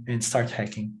in and start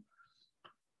hacking.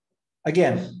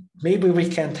 Again, maybe we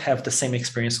can't have the same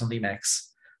experience on Emacs,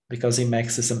 because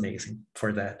Emacs is amazing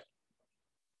for that.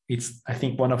 It's, I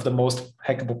think, one of the most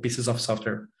hackable pieces of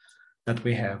software that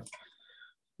we have.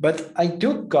 But I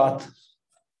do got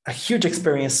a huge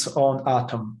experience on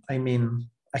Atom. I mean,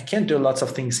 I can do lots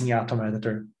of things in Atom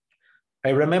Editor. I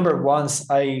remember once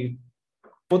I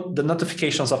put the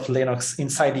notifications of Linux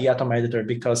inside the Atom Editor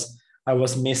because I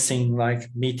was missing like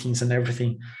meetings and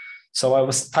everything. So I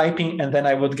was typing and then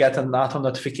I would get an Atom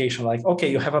notification like, okay,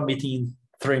 you have a meeting in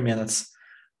 3 minutes.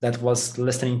 That was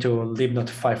listening to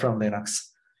libnotify from Linux.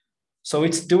 So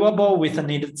it's doable with a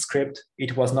needed script.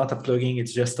 It was not a plugin,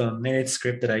 it's just a needed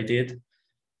script that I did.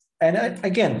 And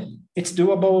again, it's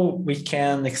doable, we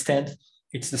can extend,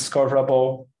 it's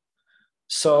discoverable.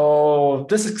 So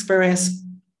this experience,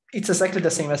 it's exactly the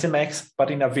same as Emacs,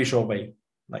 but in a visual way,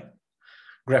 like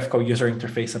graphical user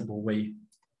interfaceable way,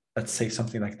 let's say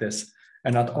something like this,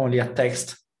 and not only a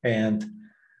text and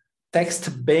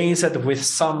text-based with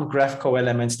some graphical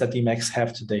elements that Emacs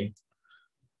have today.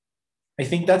 I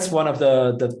think that's one of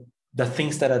the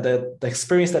things that the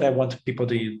experience that I want people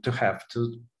to have,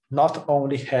 to not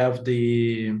only have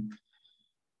a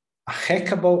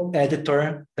hackable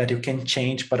editor that you can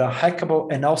change, but a hackable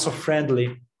and also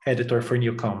friendly editor for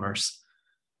newcomers.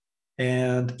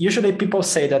 And usually people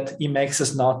say that Emacs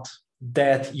is not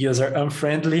that user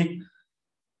unfriendly,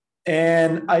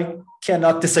 and I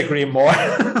cannot disagree more.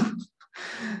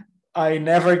 I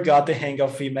never got the hang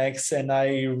of Emacs, and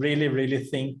I really, really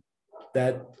think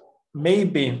that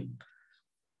maybe,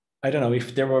 I don't know,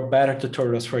 if there were better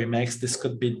tutorials for Emacs, this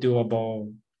could be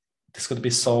doable. This could be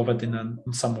solved in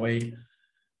some way.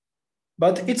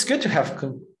 But it's good to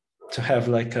have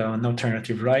like an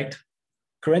alternative, right?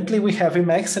 Currently, we have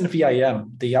Emacs and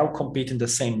VIM. They all compete in the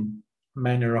same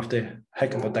manner of the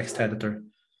hackable text editor.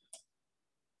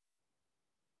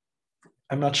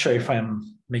 I'm not sure if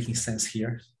I'm making sense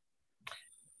here.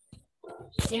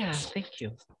 Yeah, thank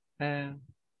you.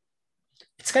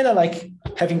 It's kind of like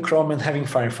having Chrome and having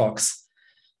Firefox.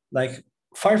 Like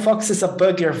Firefox is a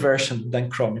buggier version than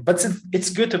Chrome, but it's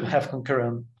good to have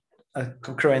a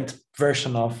concurrent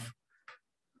version of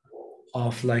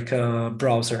like a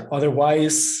browser.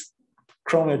 Otherwise,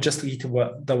 Chrome will just eat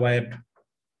the web.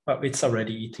 Well, it's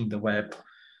already eating the web,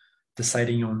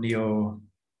 deciding on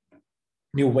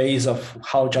new ways of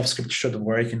how JavaScript should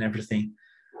work and everything.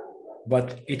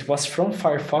 But it was from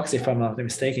Firefox, if I'm not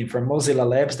mistaken, from Mozilla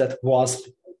Labs that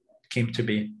came to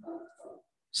be.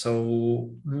 So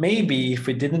maybe if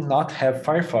we did not have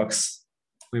Firefox,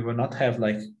 we will not have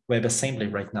like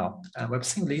WebAssembly right now. And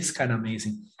WebAssembly is kind of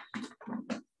amazing.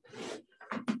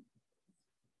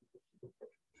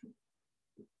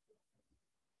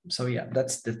 So yeah,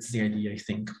 that's the idea, I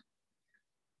think.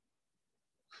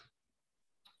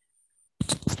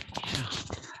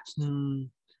 Yeah.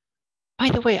 By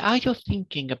the way, are you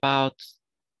thinking about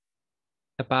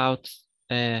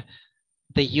the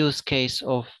use case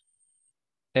of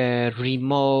a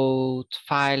remote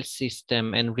file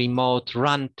system and remote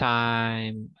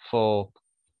runtime for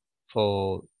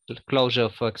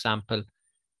Clojure, for example?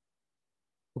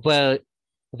 Well,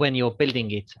 when you're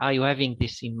building it, are you having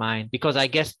this in mind? Because I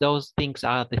guess those things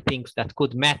are the things that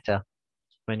could matter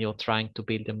when you're trying to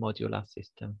build a modular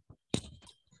system.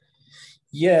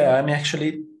 Yeah, I'm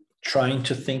actually trying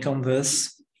to think on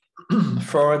this.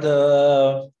 For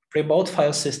the remote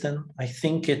file system, I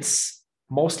think it's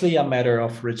mostly a matter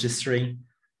of registering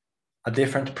a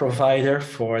different provider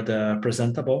for the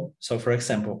presentable. So for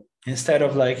example, instead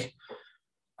of like,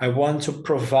 I want to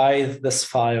provide this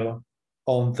file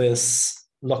on this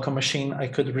local machine, I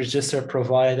could register a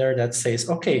provider that says,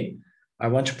 okay, I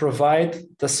want to provide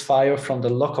this file from the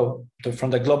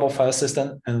global file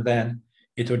system, and then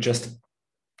it will just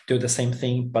do the same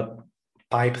thing, but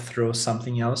pipe through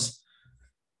something else.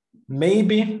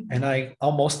 Maybe, and I'm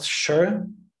almost sure,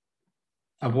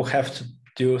 I will have to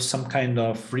do some kind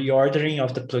of reordering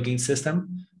of the plugin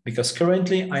system, because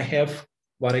currently I have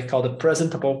what I call the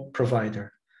presentable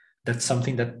provider. That's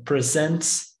something that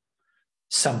presents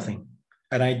something,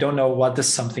 and I don't know what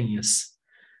this something is.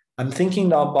 I'm thinking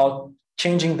now about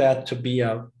changing that to be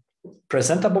a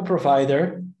presentable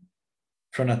provider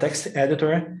from a text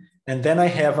editor, And then I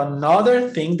have another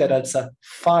thing that's a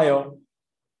file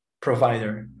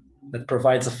provider that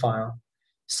provides a file.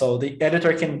 So the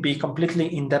editor can be completely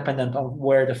independent of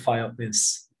where the file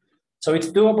is. So it's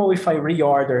doable if I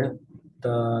reorder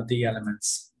the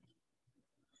elements.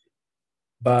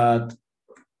 But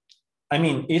I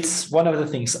mean, it's one of the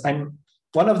things.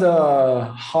 One of the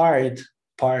hard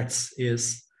parts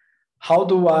is how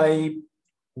do I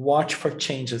watch for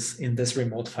changes in this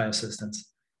remote file systems?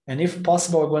 And if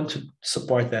possible, I want to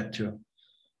support that too.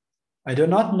 I do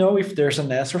not know if there's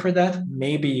an answer for that,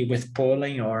 maybe with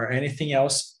polling or anything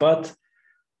else, but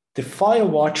the file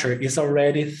watcher is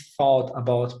already thought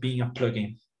about being a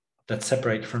plugin that's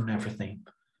separate from everything.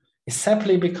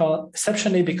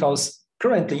 Exceptionally because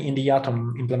currently in the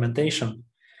Atom implementation,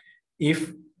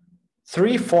 if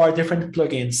 3-4 different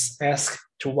plugins ask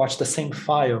to watch the same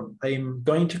file, I'm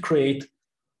going to create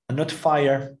a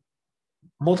notifier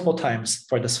multiple times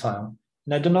for this file.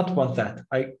 And I do not want that.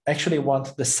 I actually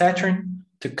want the Saturn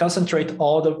to concentrate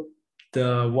all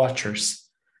the watchers,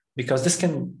 because this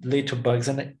can lead to bugs.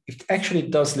 And it actually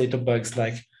does lead to bugs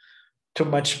like too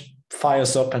much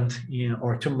files opened,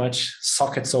 or too much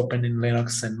sockets open in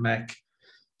Linux and Mac.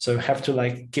 So you have to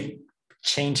like keep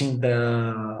changing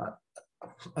the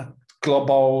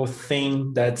global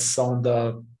thing that's on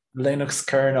the Linux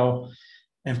kernel,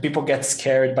 and people get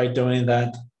scared by doing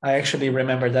that. I actually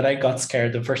remember that I got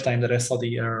scared the first time that I saw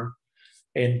the error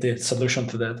in the solution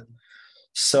to that.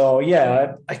 So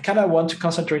yeah, I kind of want to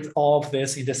concentrate all of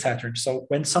this in the Saturn. So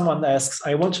when someone asks,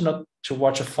 I want to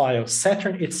watch a file,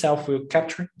 Saturn itself will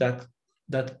capture that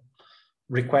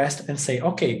request and say,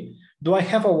 okay, do I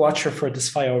have a watcher for this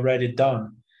file already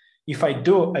done? If I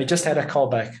do, I just add a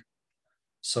callback.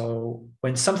 So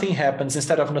when something happens,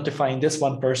 instead of notifying this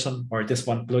one person or this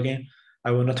one plugin, I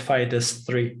will notify these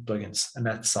 3 plugins, and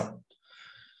that's all.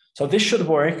 So this should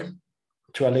work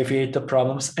to alleviate the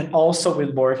problems, and also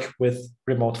will work with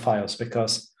remote files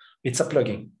because it's a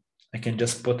plugin. I can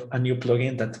just put a new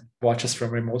plugin that watches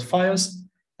from remote files,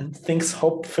 and things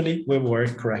hopefully will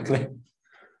work correctly.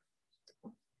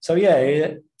 So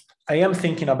yeah, I am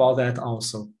thinking about that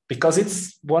also, because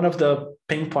it's one of the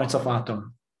pain points of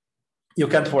Atom. You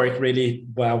can't work really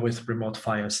well with remote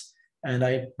files. And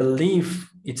I believe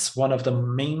it's one of the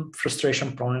main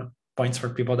frustration points for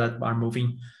people that are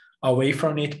moving away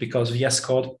from it, because VS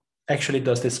Code actually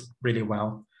does this really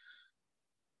well.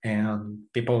 And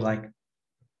people like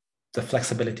the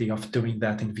flexibility of doing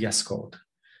that in VS Code.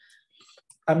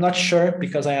 I'm not sure,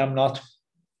 because I'm not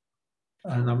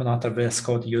a VS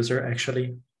Code user,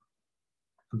 actually.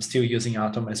 I'm still using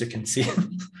Atom, as you can see.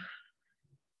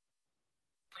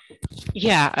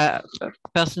 Yeah,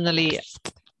 personally,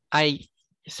 I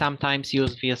sometimes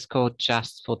use VS Code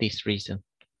just for this reason.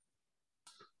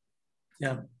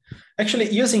 Yeah, actually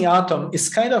using Atom is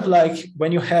kind of like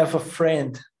when you have a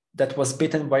friend that was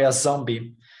bitten by a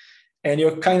zombie and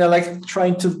you're kind of like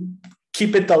trying to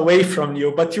keep it away from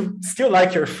you, but you still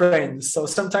like your friend. So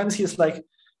sometimes he's like,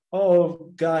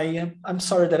 oh, guy, I'm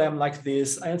sorry that I'm like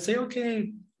this. I'd say,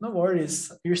 okay, no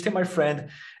worries. You're still my friend.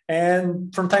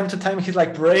 And from time to time, he's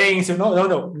like praying, so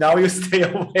no, now you stay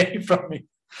away from me.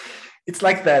 It's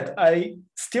like that. I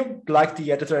still like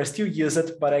the editor. I still use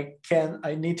it, but I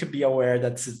need to be aware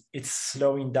that it's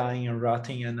slowing down and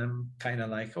rotting. And I'm kind of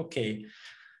like, okay,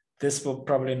 this will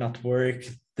probably not work.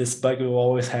 This bug will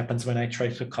always happen when I try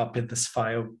to copy this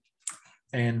file.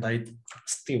 And I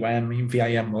still am in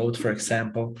VIM mode, for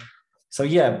example. So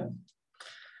yeah,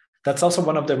 that's also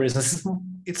one of the reasons.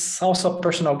 It's also a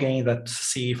personal gain that to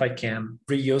see if I can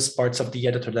reuse parts of the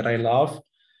editor that I love,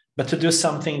 but to do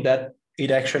something that it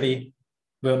actually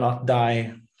will not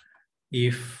die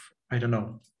if, I don't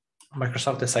know,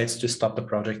 Microsoft decides to stop the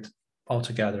project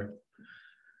altogether,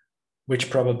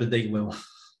 which probably they will.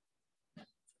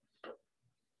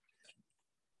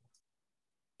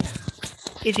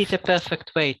 Is it a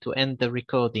perfect way to end the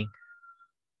recording?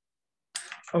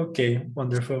 Okay,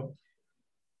 wonderful.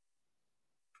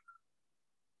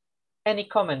 Any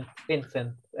comments,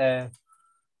 Vincent? I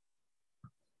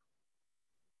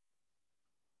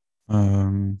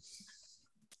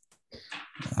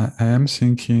am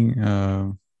thinking,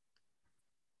 I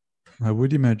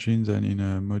would imagine that in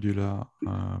a modular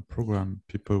program,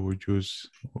 people would use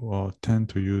or tend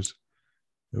to use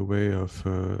a way of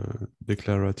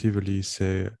declaratively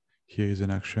say, here is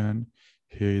an action,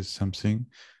 here is something.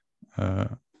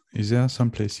 Is there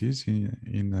some places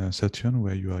in Saturn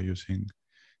where you are using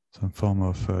some form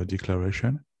of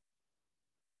declaration?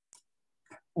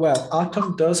 Well,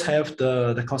 Atom does have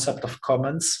the concept of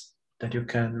comments that you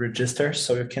can register.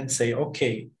 So you can say,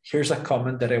 okay, here's a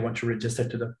comment that I want to register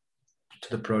to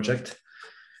the project.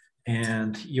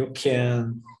 and you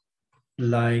can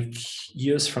like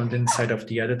use from the inside of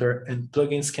the editor, and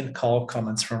plugins can call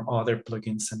comments from other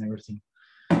plugins and everything.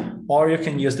 Or you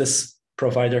can use this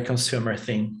provider consumer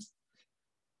thing,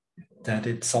 that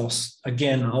it's also,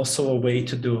 again, also a way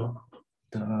to do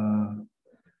the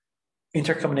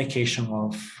intercommunication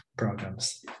of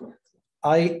programs.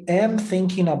 I am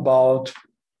thinking about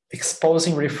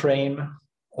exposing reframe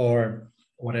or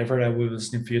whatever I will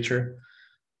use in the future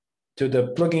to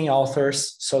the plugin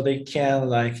authors, so they can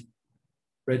like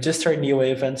register new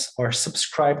events or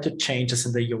subscribe to changes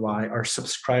in the UI or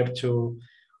subscribe to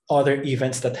other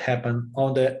events that happen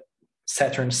on the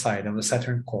Saturn side, on the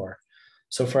Saturn core.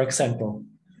 So for example,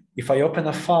 if I open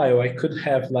a file, I could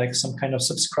have like some kind of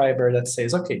subscriber that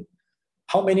says, okay,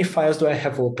 how many files do I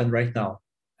have open right now?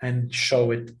 And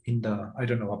show it in the, I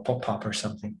don't know, a pop-up or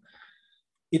something.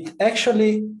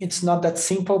 It's not that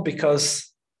simple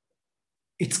because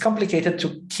it's complicated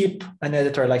to keep an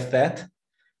editor like that,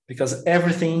 because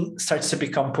everything starts to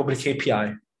become public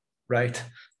API, right?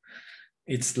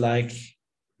 It's like,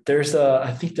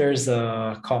 I think there's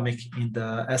a comic in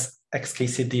the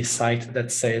XKCD site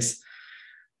that says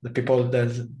the people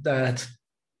that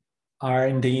are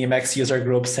in the Emacs user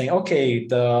group saying, okay,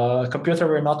 the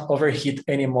computer will not overheat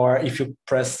anymore if you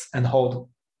press and hold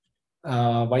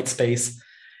white space.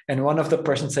 And one of the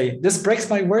persons say, this breaks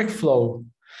my workflow.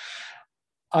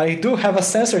 I do have a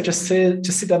sensor to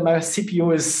see that my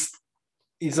CPU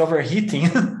is overheating.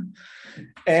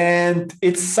 And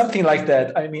it's something like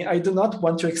that. I mean, I do not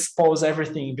want to expose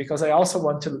everything because I also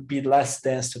want to be less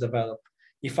dense to develop.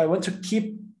 If I want to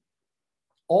keep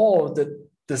all the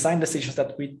design decisions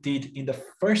that we did in the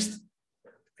first,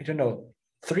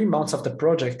 3 months of the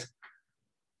project,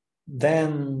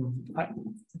 then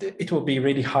it will be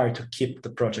really hard to keep the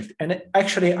project. And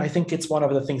actually, I think it's one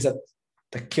of the things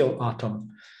that kill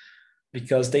Atom,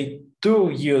 because they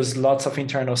do use lots of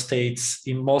internal states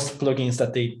in most plugins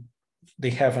that they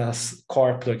have as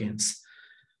core plugins.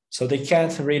 So they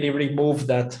can't really remove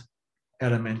that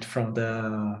element from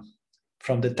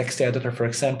the text editor, for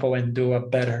example, and do a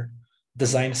better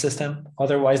design system.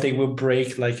 Otherwise, they will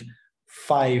break like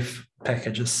 5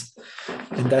 packages.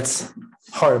 And that's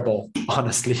horrible,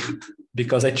 honestly,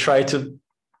 because I tried to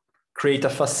create a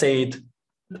facade.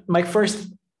 My first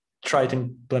try to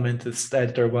implement this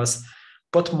editor was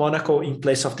put Monaco in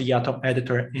place of the Atom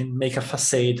editor and make a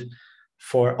facade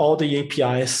for all the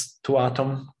APIs to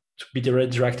Atom to be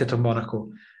redirected to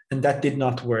Monaco. And that did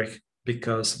not work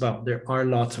because, well, there are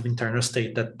lots of internal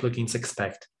state that plugins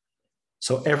expect.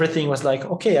 So everything was like,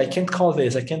 okay, I can't call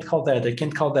this, I can't call that, I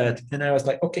can't call that. And I was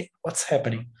like, okay, what's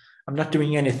happening? I'm not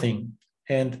doing anything.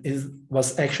 And it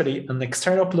was actually an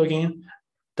external plugin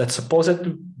that's supposed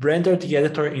to render the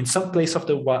editor in some place of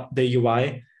the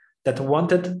UI that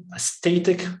wanted a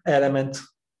static element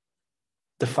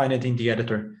defined in the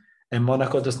editor. And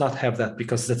Monaco does not have that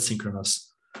because that's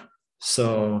synchronous.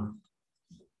 So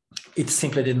it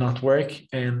simply did not work.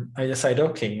 And I decided,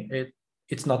 okay,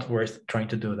 it's not worth trying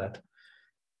to do that.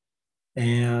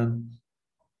 And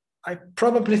I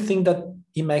probably think that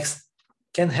Emacs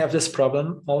can have this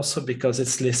problem also because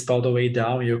it's Lisp all the way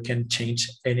down. You can change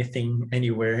anything,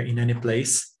 anywhere, in any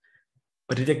place.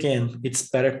 But it's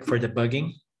better for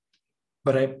debugging.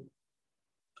 But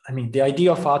I mean, the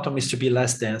idea of Atom is to be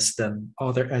less dense than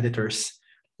other editors,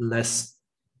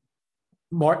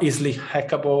 more easily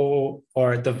hackable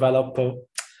or developable,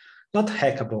 not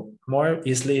hackable, more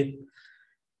easily,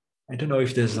 I don't know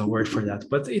if there's a word for that,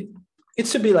 but it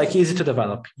should be like easy to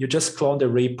develop. You just clone the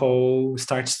repo,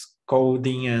 start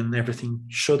coding, and everything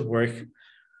should work.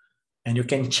 And you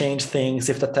can change things.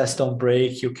 If the tests don't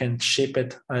break, you can ship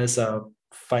it as a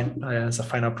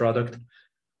final product.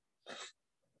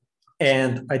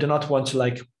 And I do not want to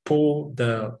like pull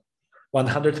the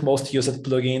 100 most used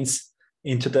plugins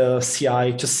into the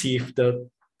CI to see if the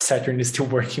Saturn is still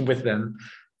working with them.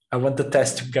 I want the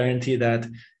test to guarantee that.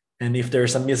 And if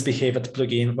there's a misbehaved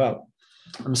plugin, well,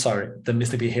 I'm sorry, the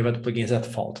misbehaved plugin is at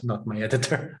fault, not my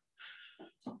editor.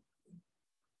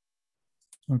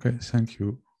 Okay, thank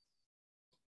you.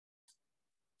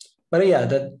 But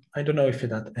yeah, I don't know if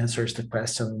that answers the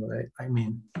question. I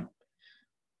mean,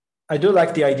 I do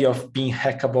like the idea of being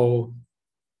hackable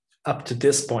up to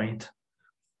this point,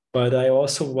 but I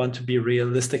also want to be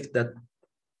realistic that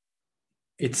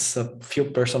it's a few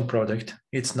person product.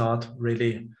 It's not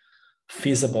really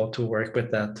feasible to work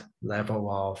with that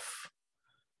level of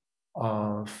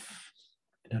I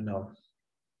don't know,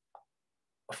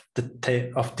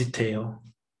 of detail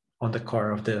on the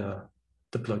core of the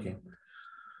plugin.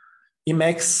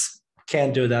 Emacs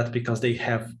can do that because they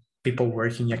have people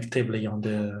working actively on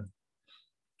the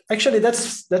Actually,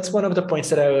 that's one of the points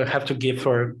that I will have to give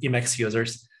for Emacs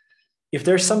users. If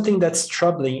there's something that's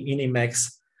troubling in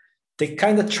Emacs, they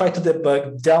kind of try to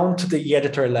debug down to the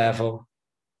editor level.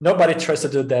 Nobody tries to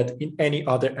do that in any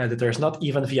other editors, not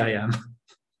even VIM.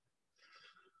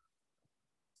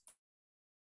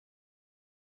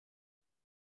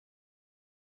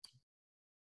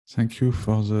 Thank you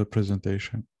for the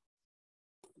presentation.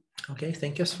 Okay,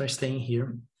 thank you for staying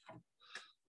here.